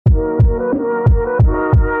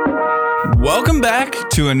Welcome back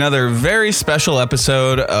to another very special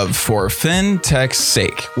episode of For FinTech's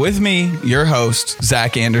Sake. With me, your host,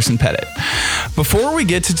 Zach Anderson Pettit. Before we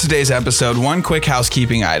get to today's episode, one quick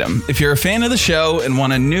housekeeping item. If you're a fan of the show and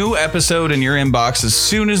want a new episode in your inbox as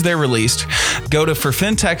soon as they're released, go to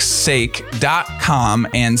forfintechsake.com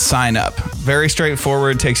and sign up. Very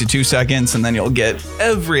straightforward, takes you 2 seconds, and then you'll get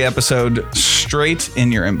every episode straight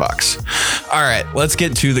in your inbox. All right, let's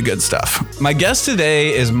get to the good stuff. My guest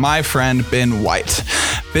today is my friend Ben White.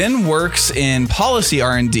 Ben works in policy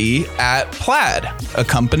R&D at Plaid, a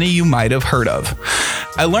company you might have heard of.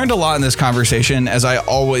 I learned a lot in this conversation, as I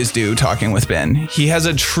always do talking with Ben. He has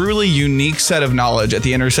a truly unique set of knowledge at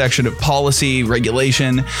the intersection of policy,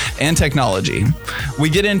 regulation, and technology. We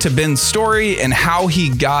get into Ben's story and how he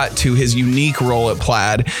got to his unique role at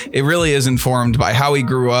Plaid. It really is informed by how he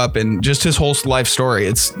grew up and just his whole life story.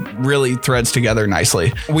 It's really threads together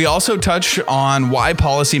nicely. We also touch on why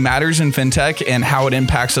policy matters in fintech and how it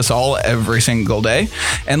impacts us all every single day.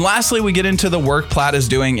 And lastly, we get into the work Plaid is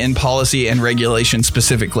doing in policy and regulation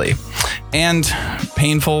specifically. And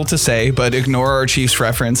painful to say, but ignore our Chiefs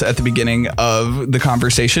reference at the beginning of the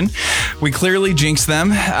conversation. We clearly jinxed them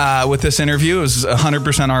with this interview. It was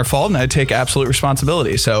 100% our fault, and I take absolute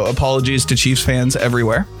responsibility. So apologies to Chiefs fans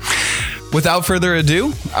everywhere. Without further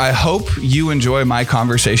ado, I hope you enjoy my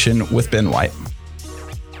conversation with Ben White.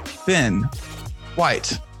 Ben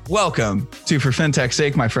White, welcome to For FinTech's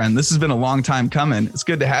Sake, my friend. This has been a long time coming. It's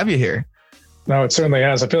good to have you here. No, it certainly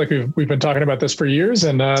has. I feel like we've been talking about this for years,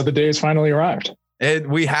 and the day has finally arrived.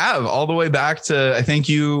 We have, all the way back to, I think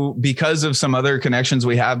you, because of some other connections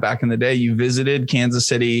we have back in the day, you visited Kansas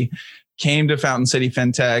City, came to Fountain City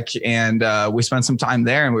FinTech, and we spent some time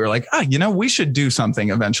there, and we were like, we should do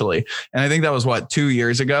something eventually. And I think that was 2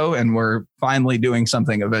 years ago, and we're finally doing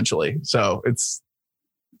something eventually. So it's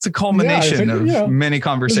a culmination of many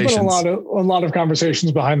conversations. There's been a lot of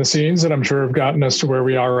conversations behind the scenes that I'm sure have gotten us to where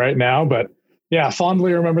we are right now. But yeah,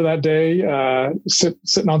 fondly remember that day,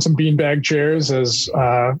 sitting on some beanbag chairs as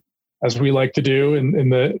we like to do in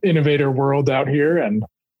the innovator world out here. And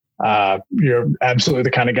you're absolutely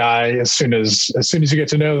the kind of guy. As soon as you get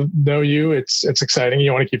to know you, it's exciting.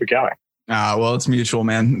 You want to keep it going. Well, it's mutual,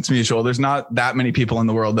 man. It's mutual. There's not that many people in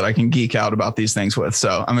the world that I can geek out about these things with.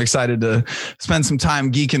 So I'm excited to spend some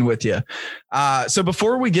time geeking with you. So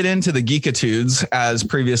before we get into the geekitudes, as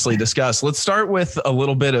previously discussed, let's start with a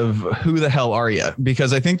little bit of who the hell are you?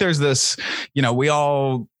 Because I think there's this, we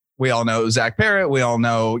all know Zach Parrott. We all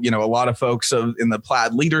know, a lot of folks in the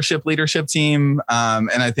Plaid leadership team.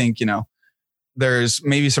 And I think, there's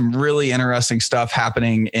maybe some really interesting stuff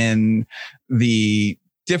happening in the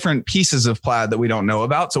different pieces of Plaid that we don't know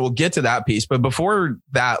about. So we'll get to that piece. But before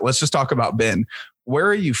that, let's just talk about Ben. Where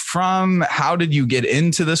are you from? How did you get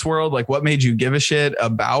into this world? Like, what made you give a shit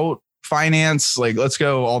about finance? Like, let's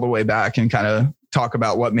go all the way back and kind of talk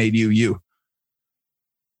about what made you you.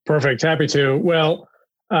 Perfect. Happy to. Well,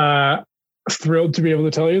 thrilled to be able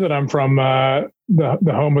to tell you that I'm from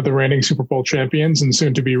the home of the reigning Super Bowl champions and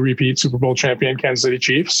soon to be repeat Super Bowl champion Kansas City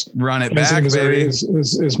Chiefs. Run it Kansas back, Missouri baby.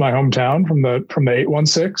 Is my hometown from the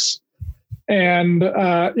 816. And,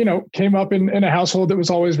 came up in a household that was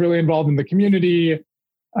always really involved in the community,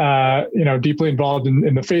 deeply involved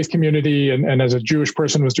in the faith community. And as a Jewish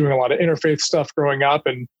person was doing a lot of interfaith stuff growing up,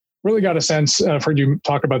 and really got a sense, I've heard you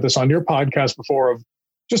talk about this on your podcast before, of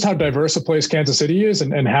just how diverse a place Kansas City is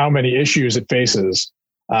and how many issues it faces.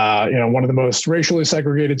 One of the most racially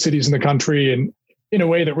segregated cities in the country, and in a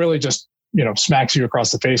way that really just, smacks you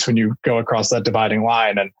across the face when you go across that dividing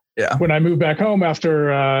line. And when I moved back home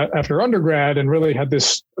after undergrad and really had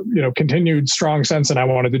this, continued strong sense that I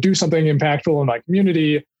wanted to do something impactful in my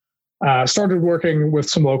community, started working with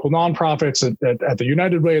some local nonprofits at the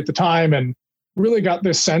United Way at the time, and really got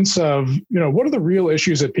this sense of, what are the real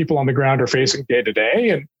issues that people on the ground are facing day to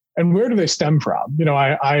day, and where do they stem from?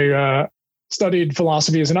 I studied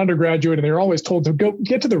philosophy as an undergraduate, and they were always told to go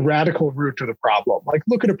get to the radical root of the problem. Like,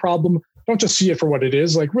 look at a problem, don't just see it for what it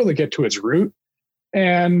is, like really get to its root.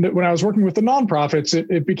 And when I was working with the nonprofits,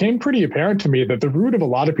 it became pretty apparent to me that the root of a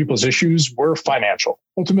lot of people's issues were financial.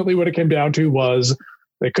 Ultimately, what it came down to was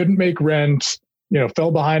they couldn't make rent,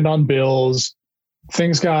 fell behind on bills,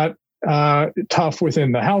 things got tough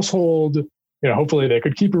within the household. Hopefully they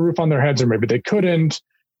could keep a roof on their heads, or maybe they couldn't.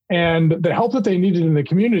 And the help that they needed in the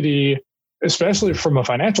community, especially from a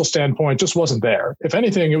financial standpoint, just wasn't there. If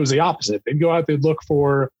anything, it was the opposite. They'd go out, they'd look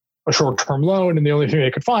for a short-term loan, and the only thing they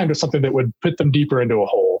could find was something that would put them deeper into a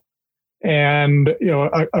hole. And,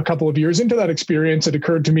 a couple of years into that experience, it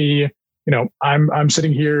occurred to me, I'm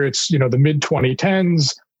sitting here, it's, the mid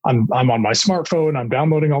 2010s. I'm on my smartphone, I'm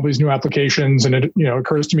downloading all these new applications. And it,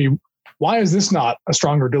 occurs to me, why is this not a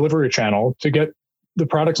stronger delivery channel to get the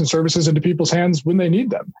products and services into people's hands when they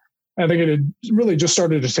need them? I think it had really just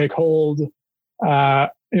started to take hold,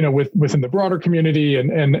 within the broader community.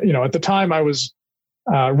 And at the time I was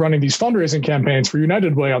running these fundraising campaigns for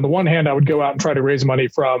United Way. On the one hand, I would go out and try to raise money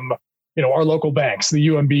from, our local banks, the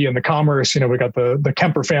UMB and the Commerce. We got the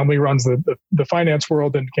Kemper family runs the finance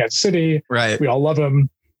world in Kansas City. Right. We all love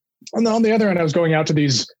them. And then on the other end, I was going out to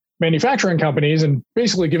these manufacturing companies and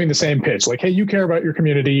basically giving the same pitch. Like, hey, you care about your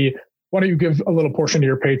community. Why don't you give a little portion of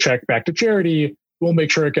your paycheck back to charity? We'll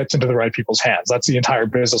make sure it gets into the right people's hands. That's the entire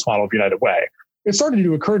business model of United Way. It started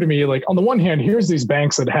to occur to me, like, on the one hand, here's these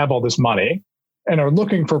banks that have all this money and are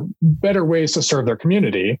looking for better ways to serve their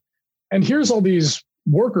community. And here's all these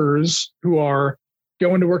workers who are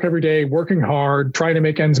going to work every day, working hard, trying to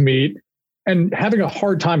make ends meet, and having a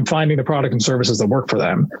hard time finding the product and services that work for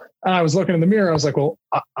them. And I was looking in the mirror, I was like, well,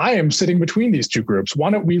 I am sitting between these two groups. Why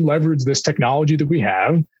don't we leverage this technology that we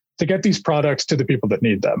have to get these products to the people that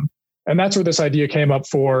need them? And that's where this idea came up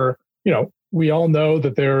for, we all know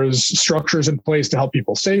that there's structures in place to help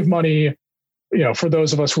people save money. For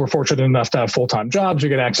those of us who are fortunate enough to have full-time jobs, we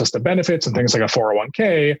get access to benefits and things like a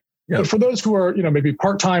 401k. Yep. But for those who are, maybe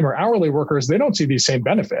part-time or hourly workers, they don't see these same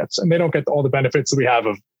benefits, and they don't get all the benefits that we have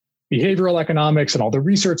of behavioral economics and all the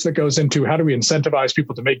research that goes into how do we incentivize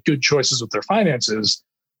people to make good choices with their finances.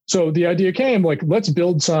 So the idea came, like, let's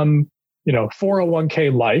build some,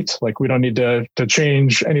 401k light. Like, we don't need to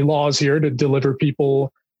change any laws here to deliver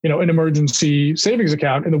people, an emergency savings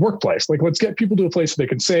account in the workplace. Like, let's get people to a place where they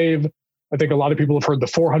can save. I think a lot of people have heard the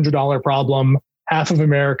 $400 problem. Half of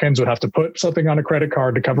Americans would have to put something on a credit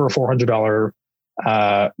card to cover a $400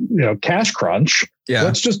 cash crunch. Yeah.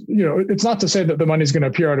 Let's just, it's not to say that the money's going to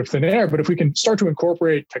appear out of thin air, but if we can start to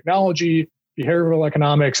incorporate technology, behavioral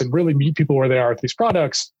economics, and really meet people where they are with these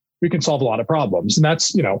products, we can solve a lot of problems. And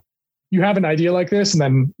that's, you have an idea like this, and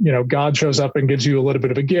then, God shows up and gives you a little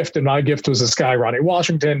bit of a gift. And my gift was this guy, Ronnie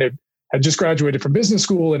Washington, that had just graduated from business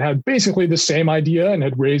school and had basically the same idea and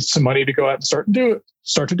had raised some money to go out and start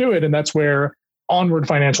to do it. And that's where Onward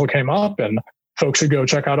Financial came up, and folks should go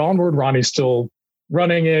check out Onward. Ronnie's still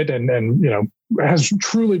running it and has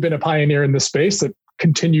truly been a pioneer in this space that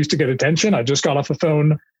continues to get attention. I just got off the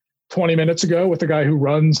phone 20 minutes ago with a guy who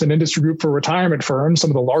runs an industry group for retirement firms, some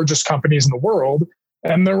of the largest companies in the world,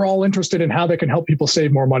 and they're all interested in how they can help people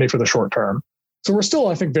save more money for the short term. So we're still,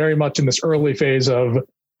 I think, very much in this early phase of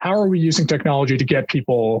how are we using technology to get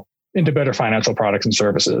people into better financial products and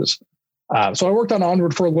services. So I worked on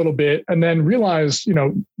Onward for a little bit and then realized,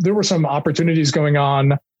 there were some opportunities going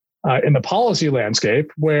on in the policy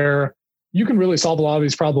landscape where you can really solve a lot of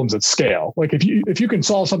these problems at scale. Like, if you can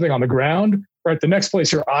solve something on the ground, right, the next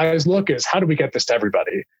place your eyes look is how do we get this to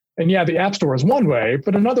everybody? And yeah, the App Store is one way,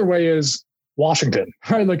 but another way is Washington,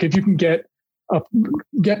 right? Like, if you can get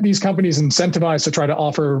these companies incentivized to try to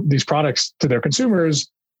offer these products to their consumers,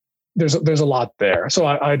 there's a lot there. So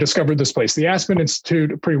I discovered this place, the Aspen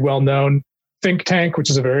Institute, a pretty well-known think tank, which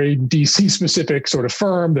is a very DC specific sort of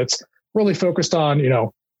firm that's really focused on,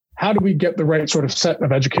 how do we get the right sort of set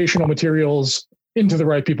of educational materials into the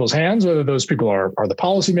right people's hands, whether those people are the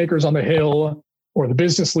policymakers on the Hill or the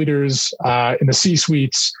business leaders in the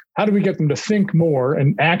C-suites. How do we get them to think more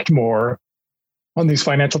and act more on these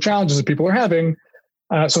financial challenges that people are having?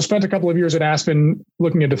 So spent a couple of years at Aspen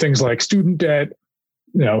looking into things like student debt,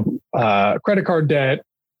 credit card debt,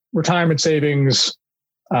 retirement savings,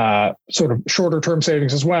 sort of shorter term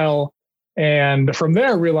savings as well. And from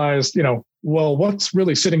there realized, well, what's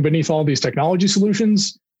really sitting beneath all these technology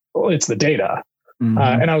solutions? Well, it's the data. Mm-hmm.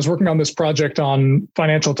 And I was working on this project on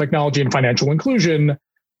financial technology and financial inclusion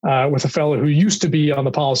with a fellow who used to be on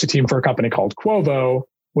the policy team for a company called Quovo,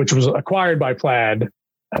 which was acquired by Plaid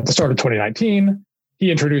at the start of 2019.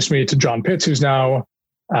 He introduced me to John Pitts, who's now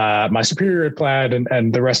my superior at Plaid,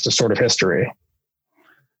 and the rest is sort of history.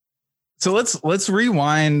 So let's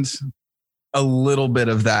rewind a little bit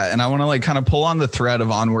of that. And I want to kind of pull on the thread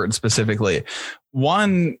of Onward specifically.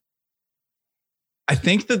 One, I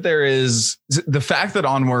think that there is the fact that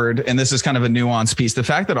Onward, and this is kind of a nuanced piece, the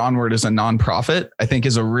fact that Onward is a nonprofit, I think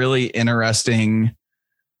is a really interesting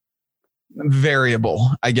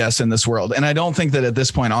variable, I guess, in this world. And I don't think that at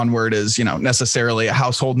this point Onward is, necessarily a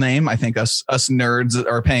household name. I think us nerds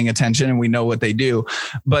are paying attention and we know what they do,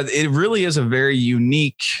 but it really is a very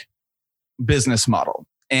unique business model.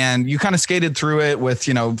 And you kind of skated through it with,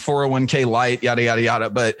 401k light, yada, yada, yada.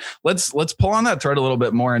 But let's pull on that thread a little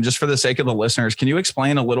bit more. And just for the sake of the listeners, can you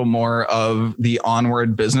explain a little more of the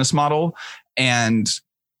Onward business model and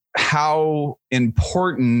how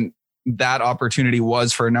important that opportunity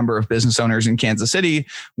was for a number of business owners in Kansas City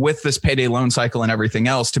with this payday loan cycle and everything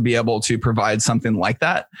else to be able to provide something like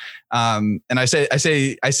that. And I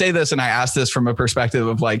say this, and I ask this from a perspective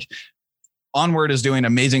of like, Onward is doing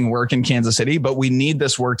amazing work in Kansas City, but we need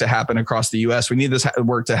this work to happen across the US. We need this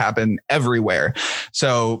work to happen everywhere.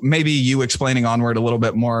 So maybe you explaining Onward a little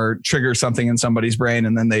bit more triggers something in somebody's brain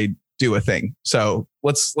and then they do a thing. So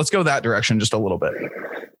let's go that direction just a little bit.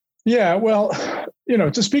 Yeah, well,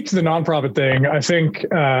 to speak to the nonprofit thing, I think,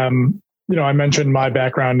 I mentioned my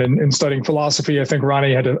background in studying philosophy. I think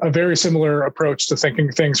Ronnie had a very similar approach to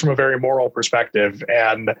thinking things from a very moral perspective.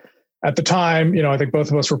 And at the time, I think both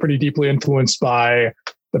of us were pretty deeply influenced by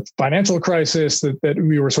the financial crisis that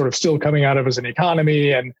we were sort of still coming out of as an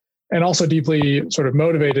economy, and also deeply sort of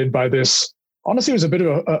motivated by this. Honestly, it was a bit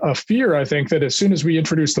of a fear, I think, that as soon as we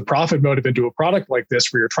introduced the profit motive into a product like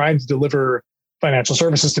this, where you're trying to deliver financial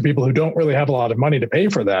services to people who don't really have a lot of money to pay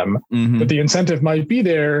for them, but the incentive might be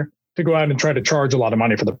there to go out and try to charge a lot of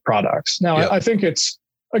money for the products. Now, I think it's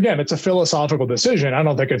a philosophical decision. I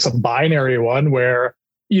don't think it's a binary one where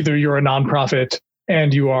either you're a nonprofit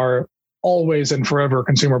and you are always and forever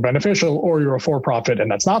consumer beneficial, or you're a for-profit and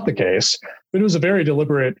that's not the case. But it was a very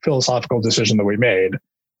deliberate philosophical decision that we made.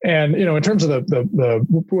 And, in terms of the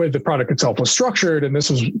way the product itself was structured, and this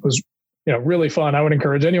was really fun. I would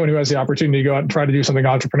encourage anyone who has the opportunity to go out and try to do something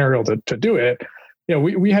entrepreneurial to do it.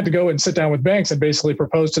 We had to go and sit down with banks and basically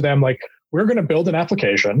propose to them, like, we're going to build an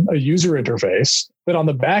application, a user interface that on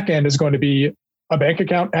the back end is going to be a bank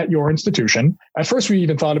account at your institution. At first, we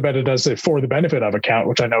even thought about it as a for the benefit of account,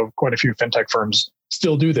 which I know quite a few fintech firms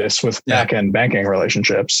still do this with back-end banking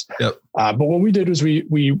relationships. But what we did was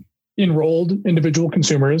we enrolled individual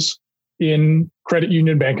consumers in credit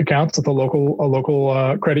union bank accounts at a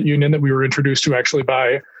local credit union that we were introduced to actually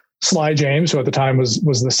by Sly James, who at the time was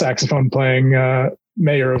the saxophone playing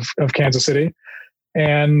mayor of Kansas City.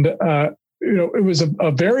 And it was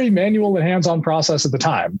a very manual and hands-on process at the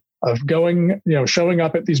time of going, showing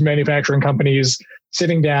up at these manufacturing companies,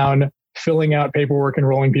 sitting down, filling out paperwork,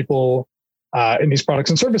 enrolling people in these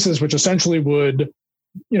products and services, which essentially would,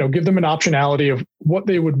 give them an optionality of what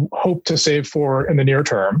they would hope to save for in the near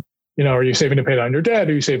term. Are you saving to pay down your debt?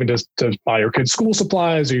 Are you saving to buy your kids' school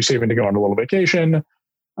supplies? Are you saving to go on a little vacation?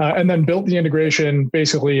 And then built the integration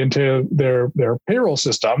basically into their payroll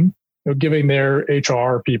system, giving their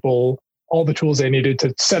HR people all the tools they needed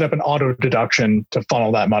to set up an auto deduction to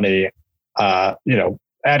funnel that money, at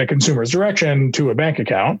a consumer's direction to a bank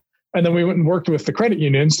account. And then we went and worked with the credit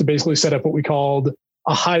unions to basically set up what we called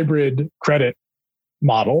a hybrid credit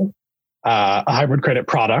model, a hybrid credit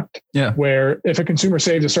product, where if a consumer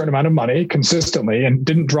saved a certain amount of money consistently and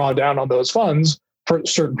didn't draw down on those funds for a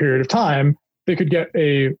certain period of time, they could get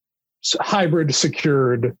a hybrid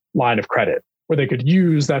secured line of credit where they could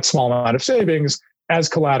use that small amount of savings as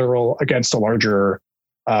collateral against a larger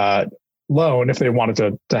loan if they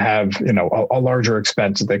wanted to have a larger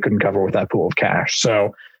expense that they couldn't cover with that pool of cash.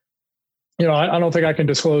 So, I don't think I can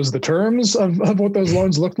disclose the terms of what those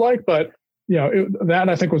loans looked like, but that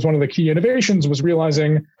I think was one of the key innovations, was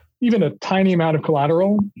realizing even a tiny amount of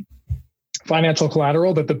collateral, financial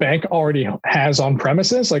collateral that the bank already has on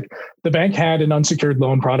premises. Like the bank had an unsecured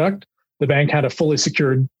loan product, the bank had a fully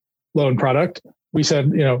secured loan product. We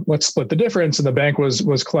said, let's split the difference. And the bank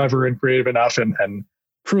was clever and creative enough and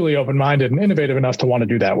truly open-minded and innovative enough to want to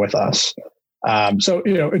do that with us. So,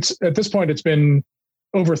 it's at this point, it's been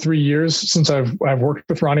over 3 years since I've worked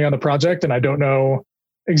with Ronnie on the project, and I don't know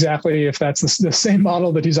exactly if that's the same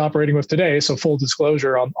model that he's operating with today. So full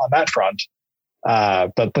disclosure on that front.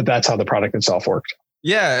 But that's how the product itself worked.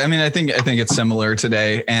 Yeah. I mean, I think it's similar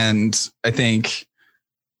today. And I think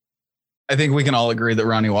we can all agree that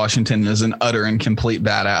Ronnie Washington is an utter and complete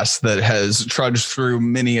badass that has trudged through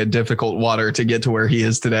many a difficult water to get to where he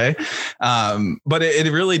is today. But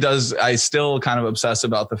it really does. I still kind of obsess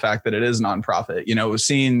about the fact that it is nonprofit,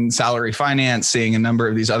 seeing Salary Finance, seeing a number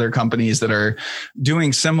of these other companies that are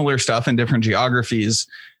doing similar stuff in different geographies.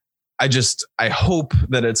 I hope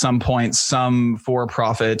that at some point, some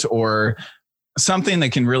for-profit or something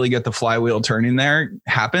that can really get the flywheel turning there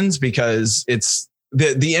happens, because it's,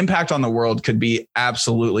 the impact on the world could be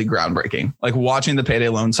absolutely groundbreaking. Like watching the payday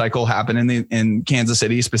loan cycle happen in Kansas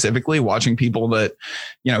City, specifically watching people that,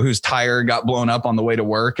 whose tire got blown up on the way to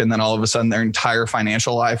work. And then all of a sudden their entire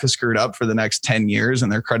financial life is screwed up for the next 10 years and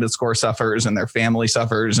their credit score suffers and their family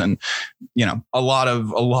suffers. And, a lot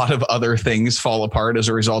of other things fall apart as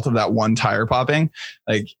a result of that one tire popping.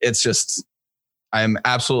 Like it's just, I'm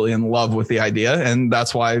absolutely in love with the idea. And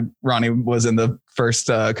that's why Ronnie was in the first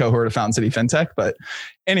cohort of Fountain City FinTech. But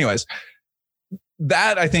anyways,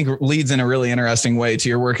 that I think leads in a really interesting way to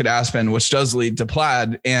your work at Aspen, which does lead to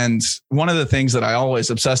Plaid. And one of the things that I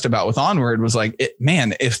always obsessed about with Onward was like,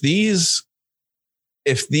 if these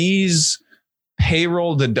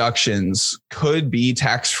payroll deductions could be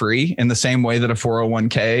tax-free in the same way that a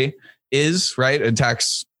 401k is, right? A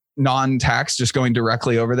non-tax, just going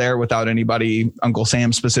directly over there without anybody, Uncle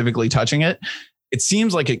Sam specifically touching it. It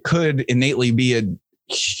seems like it could innately be a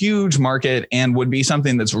huge market and would be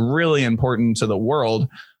something that's really important to the world.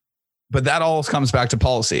 But that all comes back to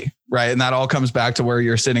policy, right? And that all comes back to where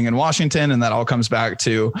you're sitting in Washington. And that all comes back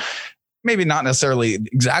to maybe not necessarily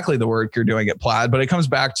exactly the work you're doing at Plaid, but it comes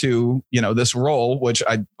back to, this role, which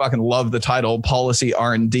I fucking love the title, policy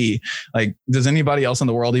R&D. Like, does anybody else in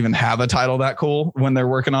the world even have a title that cool when they're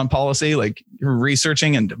working on policy? Like, you're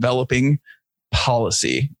researching and developing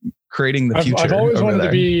policy, creating the future. I've always wanted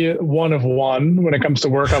to be one of one when it comes to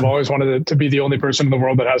work. I've always wanted to be the only person in the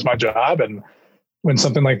world that has my job. And when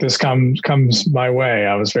something like this comes my way,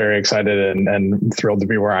 I was very excited and thrilled to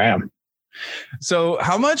be where I am. So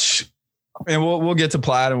how much, and we'll get to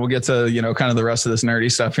Plaid and we'll get to, kind of the rest of this nerdy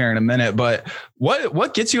stuff here in a minute, but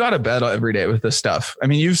what gets you out of bed every day with this stuff? I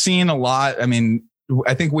mean, you've seen a lot. I mean,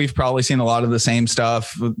 I think we've probably seen a lot of the same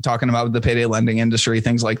stuff, talking about the payday lending industry,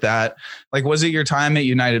 things like that. Like, was it your time at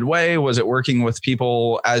United Way? Was it working with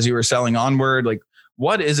people as you were selling Onward? Like,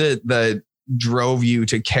 what is it that drove you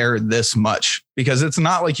to care this much? Because it's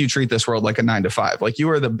not like you treat this world like a 9-to-5. Like, you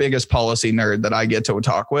are the biggest policy nerd that I get to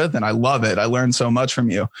talk with, and I love it. I learned so much from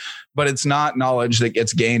you, but it's not knowledge that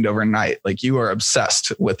gets gained overnight. Like, you are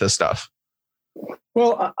obsessed with this stuff.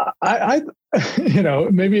 Well, I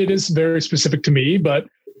maybe it is very specific to me, but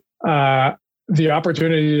the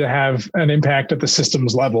opportunity to have an impact at the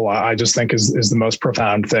systems level, I just think is the most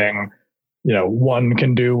profound thing, one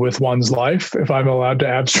can do with one's life. If I'm allowed to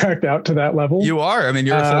abstract out to that level. You are. I mean,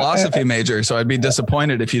 you're a philosophy major, so I'd be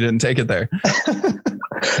disappointed if you didn't take it there.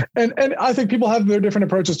 And I think people have their different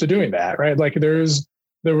approaches to doing that, right? Like, there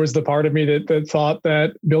was the part of me that thought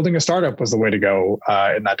that building a startup was the way to go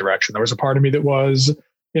in that direction. There was a part of me that was,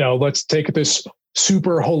 let's take this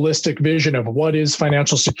super holistic vision of what is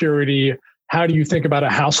financial security. How do you think about a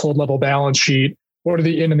household level balance sheet? What are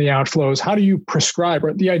the in and the outflows? How do you prescribe?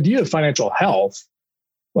 The idea of financial health,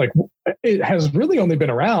 like, it has really only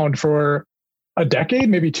been around for a decade,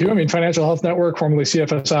 maybe two. I mean, Financial Health Network, formerly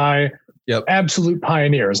CFSI, absolute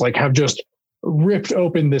pioneers, like, have just ripped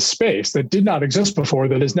open this space that did not exist before,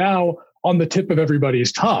 that is now on the tip of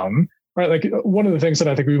everybody's tongue, right? Like, one of the things that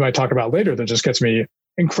I think we might talk about later that just gets me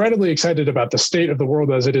incredibly excited about the state of the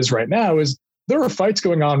world as it is right now is there are fights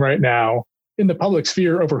going on right now in the public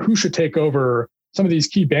sphere over who should take over some of these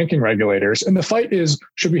key banking regulators. And the fight is,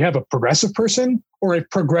 should we have a progressive person or a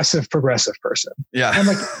progressive person? Yeah.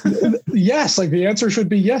 And yes, the answer should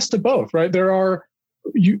be yes to both, right? There are,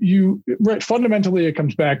 right. Fundamentally, it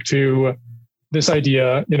comes back to this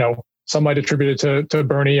idea, some might attribute it to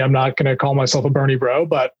Bernie. I'm not going to call myself a Bernie bro,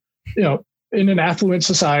 but, in an affluent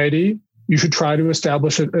society, you should try to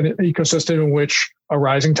establish an ecosystem in which a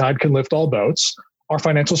rising tide can lift all boats. Our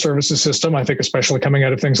financial services system, I think, especially coming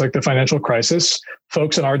out of things like the financial crisis,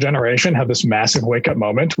 folks in our generation have this massive wake-up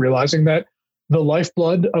moment, realizing that the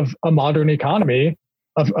lifeblood of a modern economy,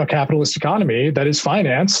 of a capitalist economy that is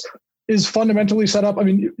finance, is fundamentally set up. I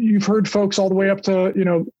mean, you've heard folks all the way up to,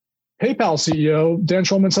 PayPal CEO Dan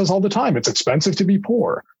Schulman says all the time, it's expensive to be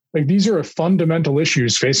poor. Like, these are fundamental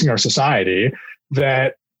issues facing our society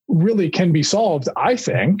that really can be solved, I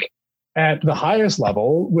think, at the highest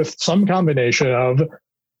level with some combination of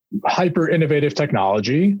hyper innovative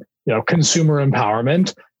technology, consumer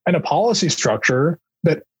empowerment, and a policy structure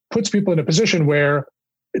that puts people in a position where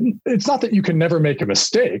it's not that you can never make a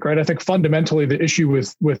mistake, right? I think fundamentally the issue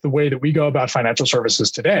with the way that we go about financial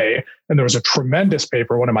services today, and there was a tremendous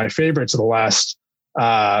paper, one of my favorites of the last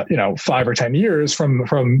 5 or 10 years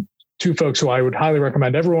from two folks who I would highly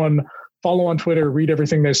recommend everyone follow on Twitter, read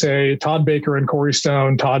everything they say, Todd Baker and Corey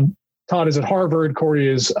Stone. Todd is at Harvard, Corey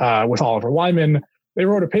is with Oliver Wyman. They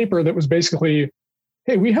wrote a paper that was basically,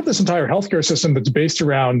 hey, we have this entire healthcare system that's based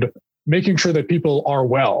around making sure that people are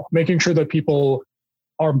well, making sure that people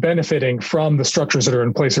are benefiting from the structures that are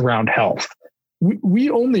in place around health.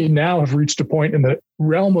 We only now have reached a point in the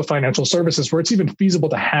realm of financial services where it's even feasible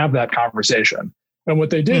to have that conversation. And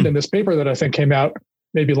what they did in this paper that I think came out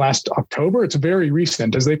maybe last October, it's very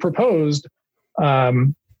recent, is they proposed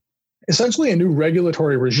essentially a new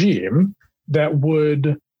regulatory regime that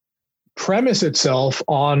would premise itself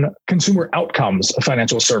on consumer outcomes of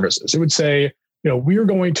financial services. It would say, we're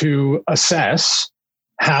going to assess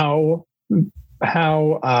how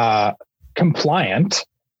compliant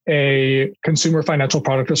a consumer financial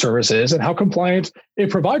product or service is and how compliant a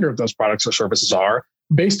provider of those products or services are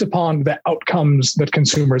based upon the outcomes that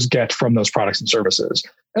consumers get from those products and services.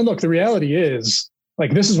 And look, the reality is,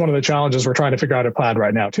 like, this is one of the challenges we're trying to figure out at Plaid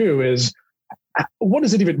right now too, is what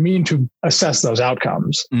does it even mean to assess those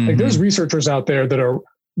outcomes? Mm-hmm. Like, there's researchers out there that are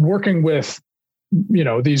working with,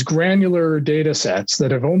 these granular data sets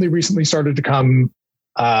that have only recently started to come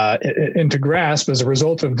into grasp as a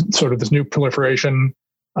result of sort of this new proliferation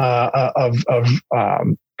of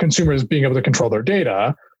consumers being able to control their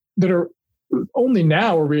data, that are only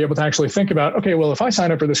now are we able to actually think about, okay, well, if I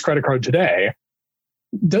sign up for this credit card today,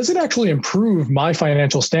 does it actually improve my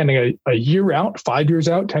financial standing a year out, 5 years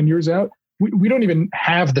out, 10 years out? We don't even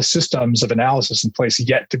have the systems of analysis in place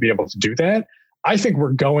yet to be able to do that. I think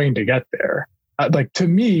we're going to get there. To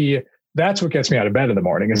me, that's what gets me out of bed in the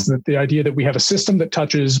morning, is that the idea that we have a system that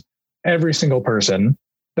touches every single person,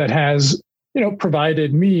 that has,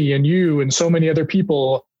 provided me and you and so many other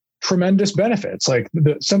people tremendous benefits, like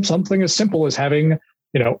something as simple as having,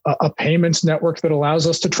 a payments network that allows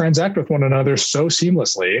us to transact with one another so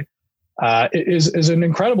seamlessly, is an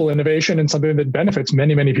incredible innovation and something that benefits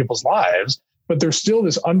many, many people's lives. But there's still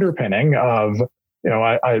this underpinning of,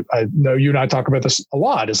 I know you and I talk about this a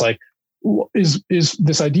lot, is like, is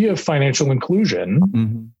this idea of financial inclusion,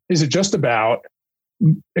 mm-hmm. is it just about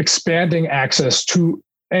expanding access to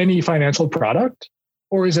any financial product,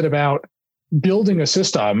 or is it about building a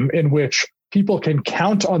system in which people can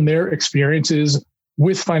count on their experiences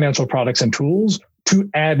with financial products and tools to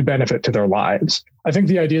add benefit to their lives? I think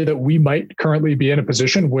the idea that we might currently be in a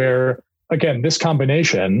position where, again, this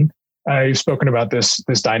combination, I've spoken about this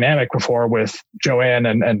dynamic before with Joanne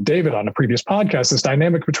and David on a previous podcast, this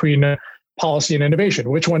dynamic between policy and innovation.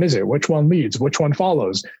 Which one is it? Which one leads? Which one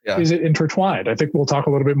follows? Yeah. Is it intertwined? I think we'll talk a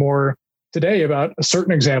little bit more today about a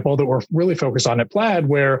certain example that we're really focused on at Plaid,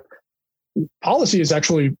 where policy has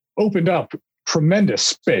actually opened up tremendous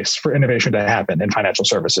space for innovation to happen in financial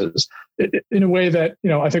services in a way that,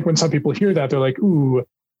 I think when some people hear that, they're like, ooh,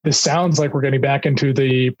 this sounds like we're getting back into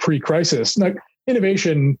the pre-crisis. Like,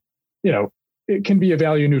 innovation, it can be a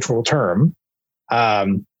value neutral term.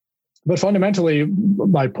 But fundamentally,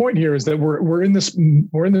 my point here is that we're in this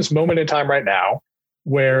moment in time right now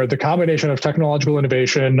where the combination of technological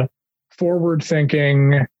innovation,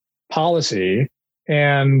 forward-thinking policy,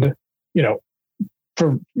 and,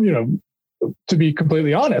 to be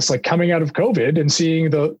completely honest, like coming out of COVID and seeing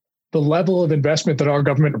the level of investment that our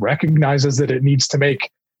government recognizes that it needs to make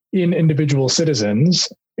in individual citizens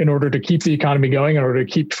in order to keep the economy going, in order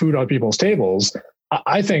to keep food on people's tables.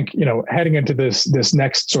 I think, heading into this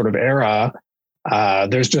next sort of era,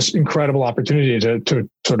 there's just incredible opportunity to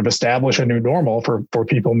sort of establish a new normal for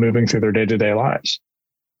people moving through their day-to-day lives.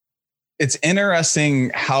 It's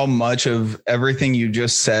interesting how much of everything you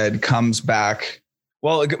just said comes back.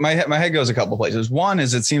 Well, my head goes a couple places. One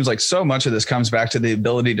is, it seems like so much of this comes back to the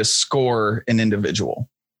ability to score an individual,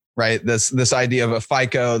 right? This idea of a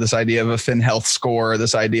FICO, this idea of a FinHealth score,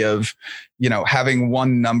 this idea of, having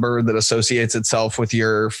one number that associates itself with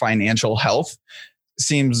your financial health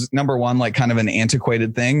seems, number one, like kind of an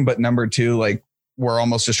antiquated thing, but number two, like, we're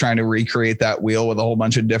almost just trying to recreate that wheel with a whole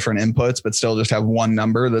bunch of different inputs, but still just have one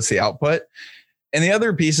number that's the output. And the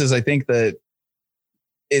other piece is, I think that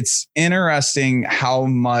it's interesting how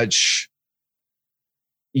much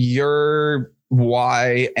your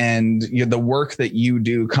why and the work that you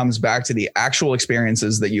do comes back to the actual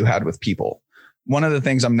experiences that you had with people. One of the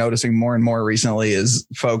things I'm noticing more and more recently is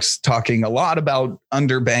folks talking a lot about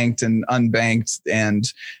underbanked and unbanked and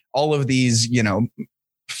all of these,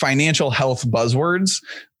 financial health buzzwords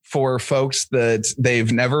for folks that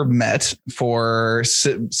they've never met, for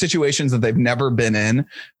situations that they've never been in,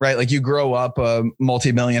 right? Like, you grow up a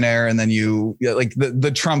multimillionaire and then like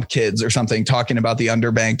the Trump kids or something talking about the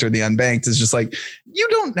underbanked or the unbanked is just like, you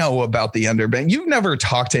don't know about the underbanked. You've never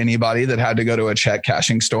talked to anybody that had to go to a check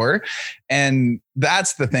cashing store. And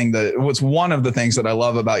that's the thing what's one of the things that I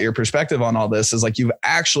love about your perspective on all this is, like, you've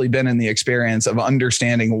actually been in the experience of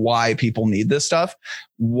understanding why people need this stuff,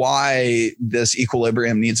 why this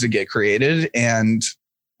equilibrium needs to get created, and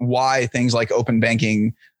why things like open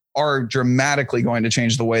banking are dramatically going to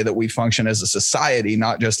change the way that we function as a society,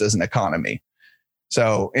 not just as an economy.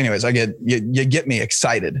 So anyways, you get me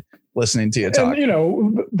excited listening to you talk.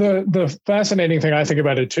 And, the fascinating thing I think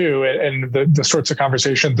about it too, and the sorts of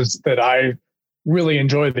conversations that I really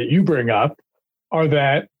enjoy that you bring up, are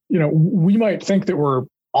that, we might think that we're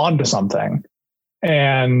onto something,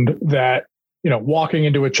 and that, walking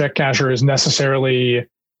into a check casher is necessarily,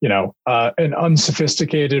 an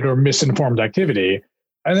unsophisticated or misinformed activity.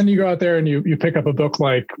 And then you go out there and you pick up a book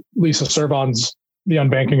like Lisa Servan's The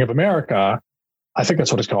Unbanking of America. I think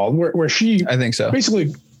that's what it's called, where she I think so.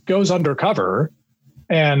 Basically goes undercover,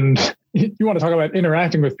 and you want to talk about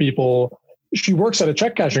interacting with people. She works at a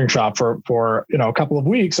check cashing shop for a couple of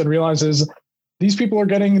weeks and realizes these people are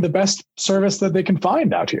getting the best service that they can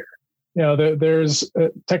find out here. There's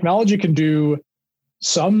technology can do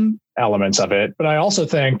some elements of it, but I also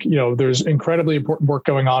think, there's incredibly important work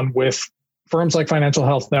going on with firms like Financial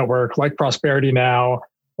Health Network, like Prosperity Now,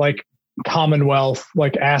 like Commonwealth,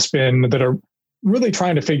 like Aspen, that are really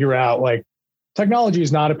trying to figure out, like, technology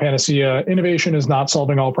is not a panacea. Innovation is not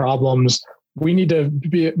solving all problems. We need to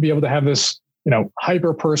be able to have this,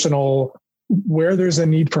 hyper personal. Where there's a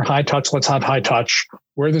need for high touch, let's have high touch.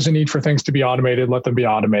 Where there's a need for things to be automated, let them be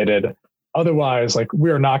automated. Otherwise, like, we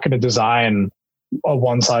are not going to design a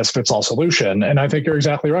one size fits all solution. And I think you're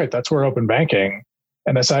exactly right. That's where open banking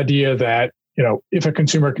and this idea that, if a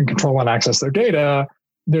consumer can control and access their data,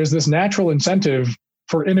 there's this natural incentive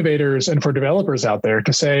for innovators and for developers out there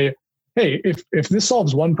to say, hey, if this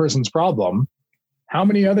solves one person's problem, how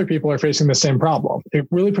many other people are facing the same problem? It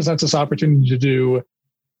really presents this opportunity to do,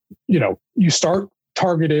 you start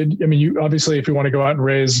targeted. I mean, you obviously, if you want to go out and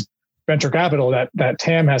raise venture capital, that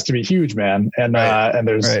TAM has to be huge, man. And right. And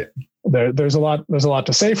there's a lot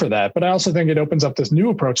to say for that. But I also think it opens up this new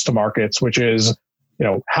approach to markets, which is,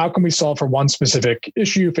 how can we solve for one specific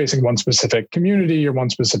issue facing one specific community or one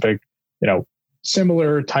specific,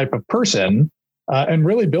 similar type of person, and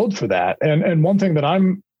really build for that. And one thing that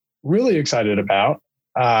I'm really excited about,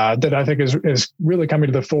 that I think is really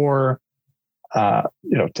coming to the fore,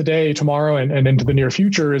 today, tomorrow, and into the near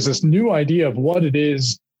future, is this new idea of what it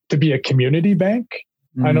is to be a community bank.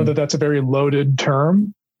 Mm-hmm. I know that that's a very loaded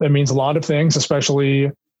term that means a lot of things,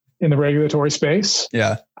 especially in the regulatory space.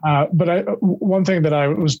 Yeah. But one thing that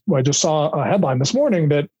I just saw a headline this morning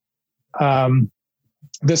that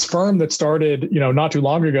this firm that started, not too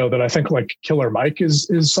long ago, that I think like Killer Mike is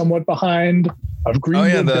somewhat behind, of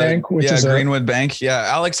Greenwood Bank, which is Greenwood Bank. Yeah.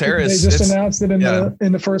 Alex Harris. They just announced that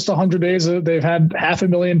in the first 100 days, they've had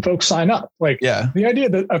 500,000 folks sign up. Like, the idea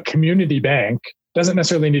that a community bank doesn't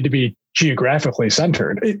necessarily need to be geographically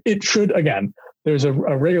centered. It should, again, there's a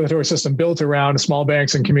regulatory system built around small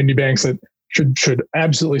banks and community banks that should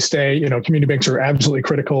absolutely stay. Community banks are absolutely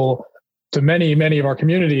critical to many, many of our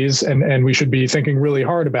communities. And we should be thinking really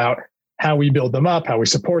hard about how we build them up, how we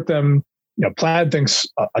support them. Plaid thinks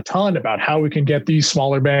a ton about how we can get these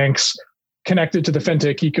smaller banks connected to the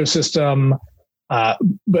fintech ecosystem.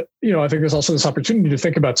 But, I think there's also this opportunity to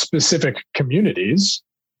think about specific communities,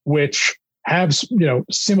 which have,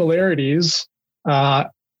 similarities,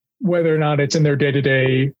 whether or not it's in their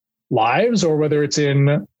day-to-day lives or whether it's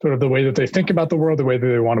in sort of the way that they think about the world, the way that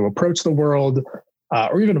they want to approach the world,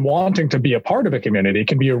 or even wanting to be a part of a community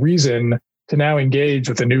can be a reason to now engage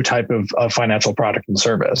with a new type of financial product and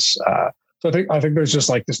service. So I think there's just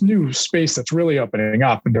like this new space that's really opening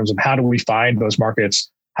up in terms of how do we find those markets,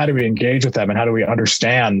 how do we engage with them, and how do we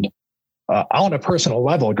understand on a personal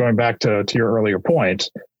level, going back to your earlier point,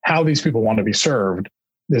 how these people want to be served.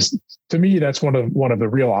 This, to me, that's one of the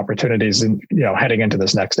real opportunities in heading into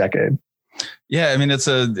this next decade. Yeah, I mean, it's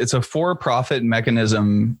a for-profit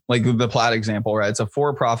mechanism, like the Plaid example, right? It's a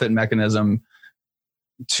for-profit mechanism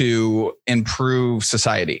to improve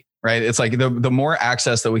society, right? It's like the more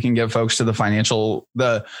access that we can give folks to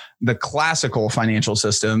the classical financial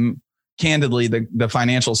system, candidly, the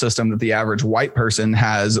financial system that the average white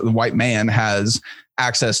man has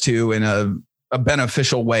access to in a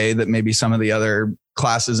beneficial way that maybe some of the other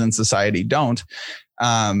classes in society don't.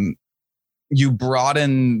 You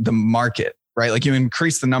broaden the market, right? Like you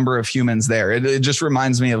increase the number of humans there. It just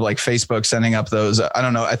reminds me of like Facebook sending up those, I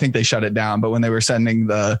don't know, I think they shut it down, but when they were sending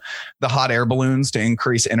the hot air balloons to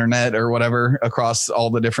increase internet or whatever across all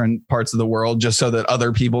the different parts of the world, just so that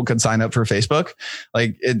other people could sign up for Facebook.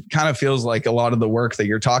 Like it kind of feels like a lot of the work that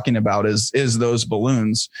you're talking about is those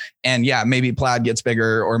balloons. And yeah, maybe Plaid gets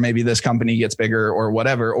bigger, or maybe this company gets bigger or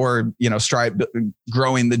whatever, or, Stripe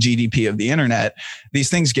growing the GDP of the internet. These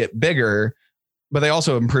things get bigger, but they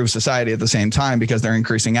also improve society at the same time because they're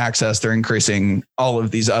increasing access. They're increasing all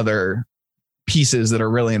of these other pieces that are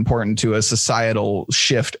really important to a societal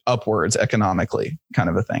shift upwards economically, kind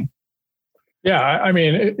of a thing. Yeah. I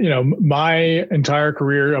mean, my entire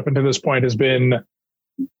career up until this point has been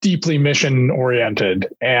deeply mission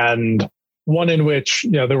oriented, and one in which,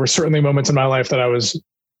 there were certainly moments in my life that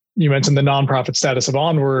you mentioned the nonprofit status of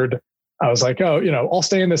Onward. I was like, I'll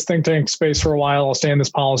stay in this think tank space for a while. I'll stay in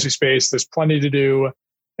this policy space. There's plenty to do.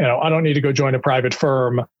 I don't need to go join a private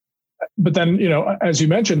firm. But then, as you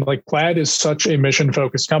mentioned, like Plaid is such a mission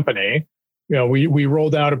focused company we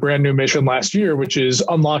rolled out a brand new mission last year, which is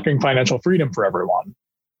unlocking financial freedom for everyone,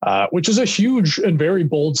 which is a huge and very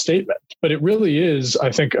bold statement. But it really is,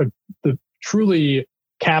 I think, truly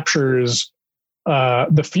captures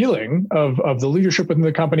the feeling of the leadership within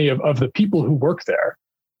the company, of the people who work there,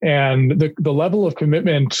 and the level of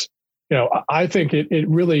commitment. I think it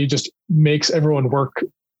really just makes everyone work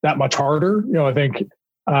that much harder. I think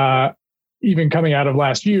even coming out of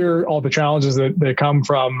last year, all the challenges that come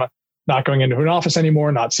from not going into an office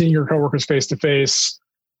anymore, not seeing your coworkers face to face.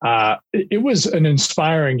 It was an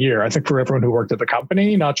inspiring year, I think, for everyone who worked at the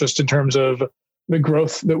company, not just in terms of the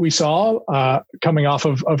growth that we saw coming off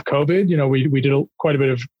of COVID. We did quite a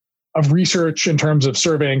bit of research in terms of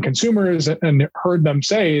surveying consumers and heard them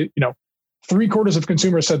say, 3/4 of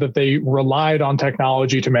consumers said that they relied on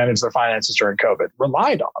technology to manage their finances during COVID.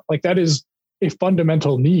 Relied on, like, that is a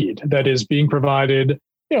fundamental need that is being provided,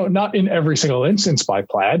 not in every single instance by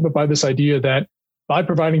Plaid, but by this idea that by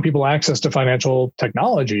providing people access to financial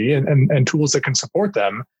technology and tools that can support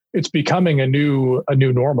them, it's becoming a new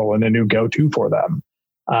normal and a new go-to for them.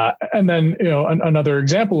 And then, another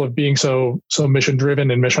example of being so mission driven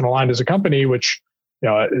and mission aligned as a company, which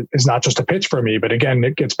is not just a pitch for me, but again,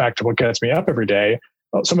 it gets back to what gets me up every day.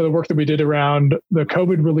 Some of the work that we did around the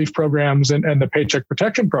COVID relief programs and the Paycheck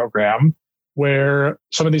Protection Program, where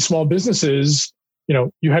some of these small businesses,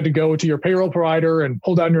 you had to go to your payroll provider and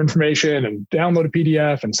pull down your information and download a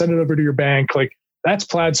PDF and send it over to your bank. Like, that's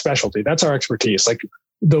Plaid's specialty. That's our expertise. Like,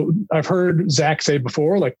 I've heard Zach say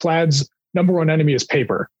before, like, Plaid's number one enemy is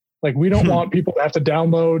paper. Like, we don't want people to have to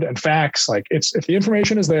download and fax. Like, if the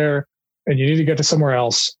information is there and you need to get to somewhere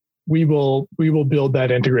else, we will build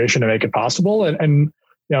that integration to make it possible. And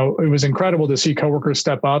it was incredible to see coworkers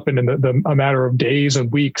step up and in a matter of days and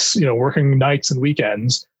weeks, working nights and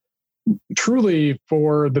weekends, truly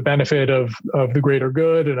for the benefit of the greater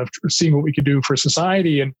good and of seeing what we could do for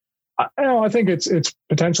society. And I think it's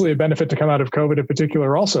potentially a benefit to come out of COVID in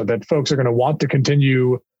particular also, that folks are going to want to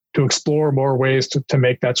continue to explore more ways to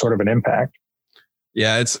make that sort of an impact.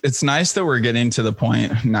 Yeah, it's nice that we're getting to the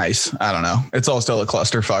point. Nice. I don't know. It's all still a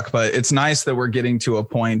clusterfuck, but it's nice that we're getting to a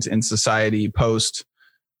point in society post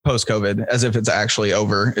COVID, as if it's actually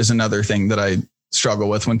over, is another thing that I struggle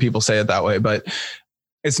with when people say it that way. But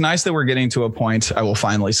it's nice that we're getting to a point, I will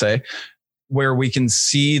finally say, where we can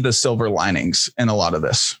see the silver linings in a lot of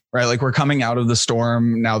this, right? Like, we're coming out of the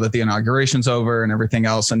storm now that the inauguration's over and everything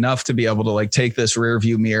else, enough to be able to take this rear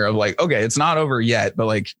view mirror of okay, it's not over yet,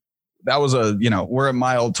 but that was we're at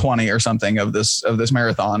mile 20 or something of this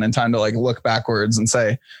marathon, and time to look backwards and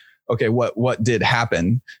say, okay, what did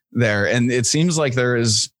happen there? And it seems like there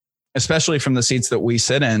is, especially from the seats that we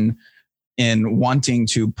sit in wanting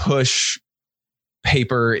to push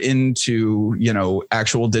paper into,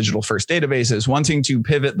 actual digital first databases, wanting to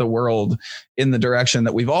pivot the world in the direction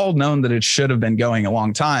that we've all known that it should have been going a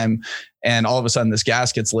long time. And all of a sudden this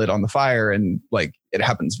gas gets lit on the fire, and it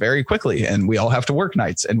happens very quickly, and we all have to work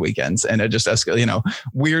nights and weekends. And it just escalates,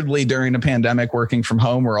 weirdly during a pandemic, working from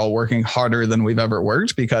home, we're all working harder than we've ever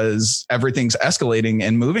worked because everything's escalating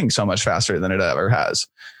and moving so much faster than it ever has.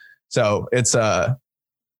 So it's, I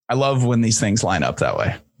love when these things line up that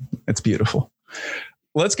way. It's beautiful.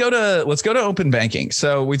 Let's go to open banking.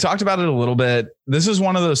 So we talked about it a little bit. This is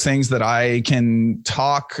one of those things that I can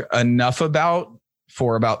talk enough about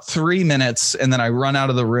for about 3 minutes, and then I run out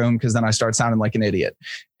of the room because then I start sounding like an idiot.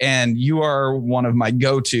 And you are one of my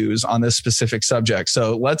go-tos on this specific subject.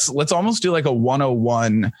 So let's almost do a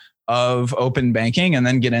 101 of open banking, and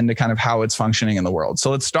then get into kind of how it's functioning in the world. So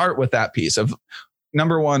let's start with that piece of,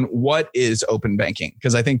 number one, what is open banking?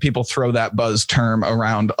 Because I think people throw that buzz term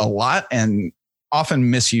around a lot and often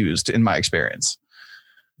misused in my experience.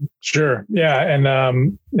 Sure. Yeah. And,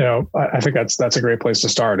 I think that's a great place to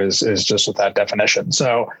start is just with that definition.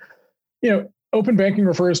 So, open banking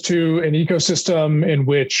refers to an ecosystem in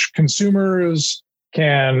which consumers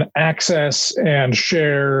can access and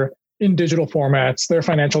share in digital formats their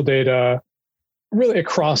financial data really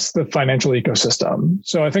across the financial ecosystem.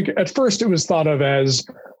 So I think at first it was thought of as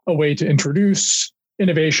a way to introduce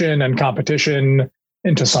innovation and competition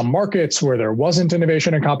into some markets where there wasn't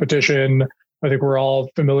innovation and competition. I think we're all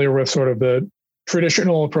familiar with sort of the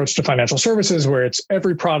traditional approach to financial services, where it's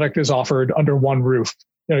every product is offered under one roof.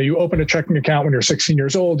 You open a checking account when you're 16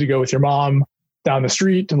 years old, you go with your mom down the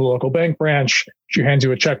street to the local bank branch, she hands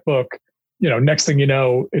you a checkbook. Next thing you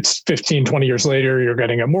know, it's 15, 20 years later, you're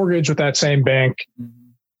getting a mortgage with that same bank.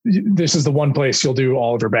 This is the one place you'll do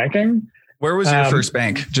all of your banking. Where was your first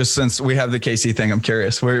bank? Just since we have the KC thing, I'm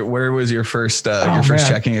curious. Where was your first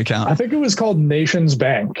checking account? I think it was called Nations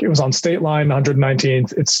Bank. It was on State Line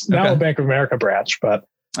 119th. It's now a Bank of America branch, but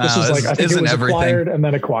This is like, I think it was everything acquired and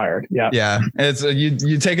then acquired. Yeah. Yeah. It's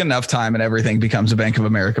you take enough time and everything becomes a Bank of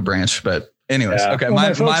America branch. But anyways, okay.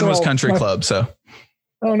 Well, mine was Country Club. So.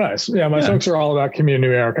 Oh, nice. Yeah. My folks are all about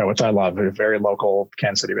Community America, which I love. A very local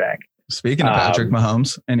Kansas City bank. Speaking of Patrick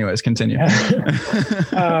Mahomes, anyways, continue.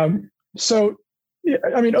 So,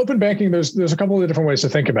 I mean, open banking, there's a couple of different ways to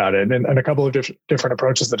think about it and a couple of different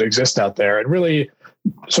approaches that exist out there. And really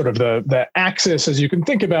sort of the axis, as you can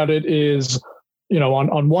think about it, is,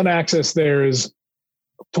 on one axis, there's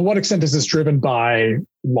to what extent is this driven by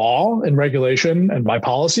law and regulation and by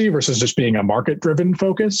policy versus just being a market-driven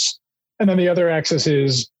focus? And then the other axis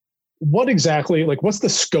is what's the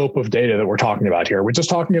scope of data that we're talking about here? We're just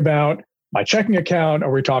talking about my checking account?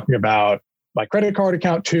 Are we talking about my credit card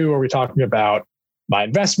account too? Are we talking about my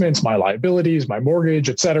investments, my liabilities, my mortgage,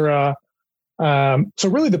 et cetera? So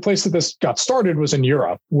really the place that this got started was in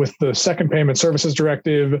Europe with the Second Payment Services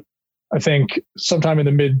Directive. I think sometime in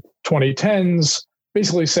the mid 2010s,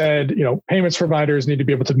 basically said, payments providers need to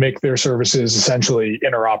be able to make their services essentially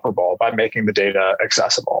interoperable by making the data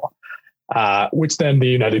accessible, which then the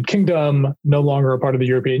United Kingdom, no longer a part of the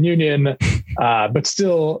European Union, but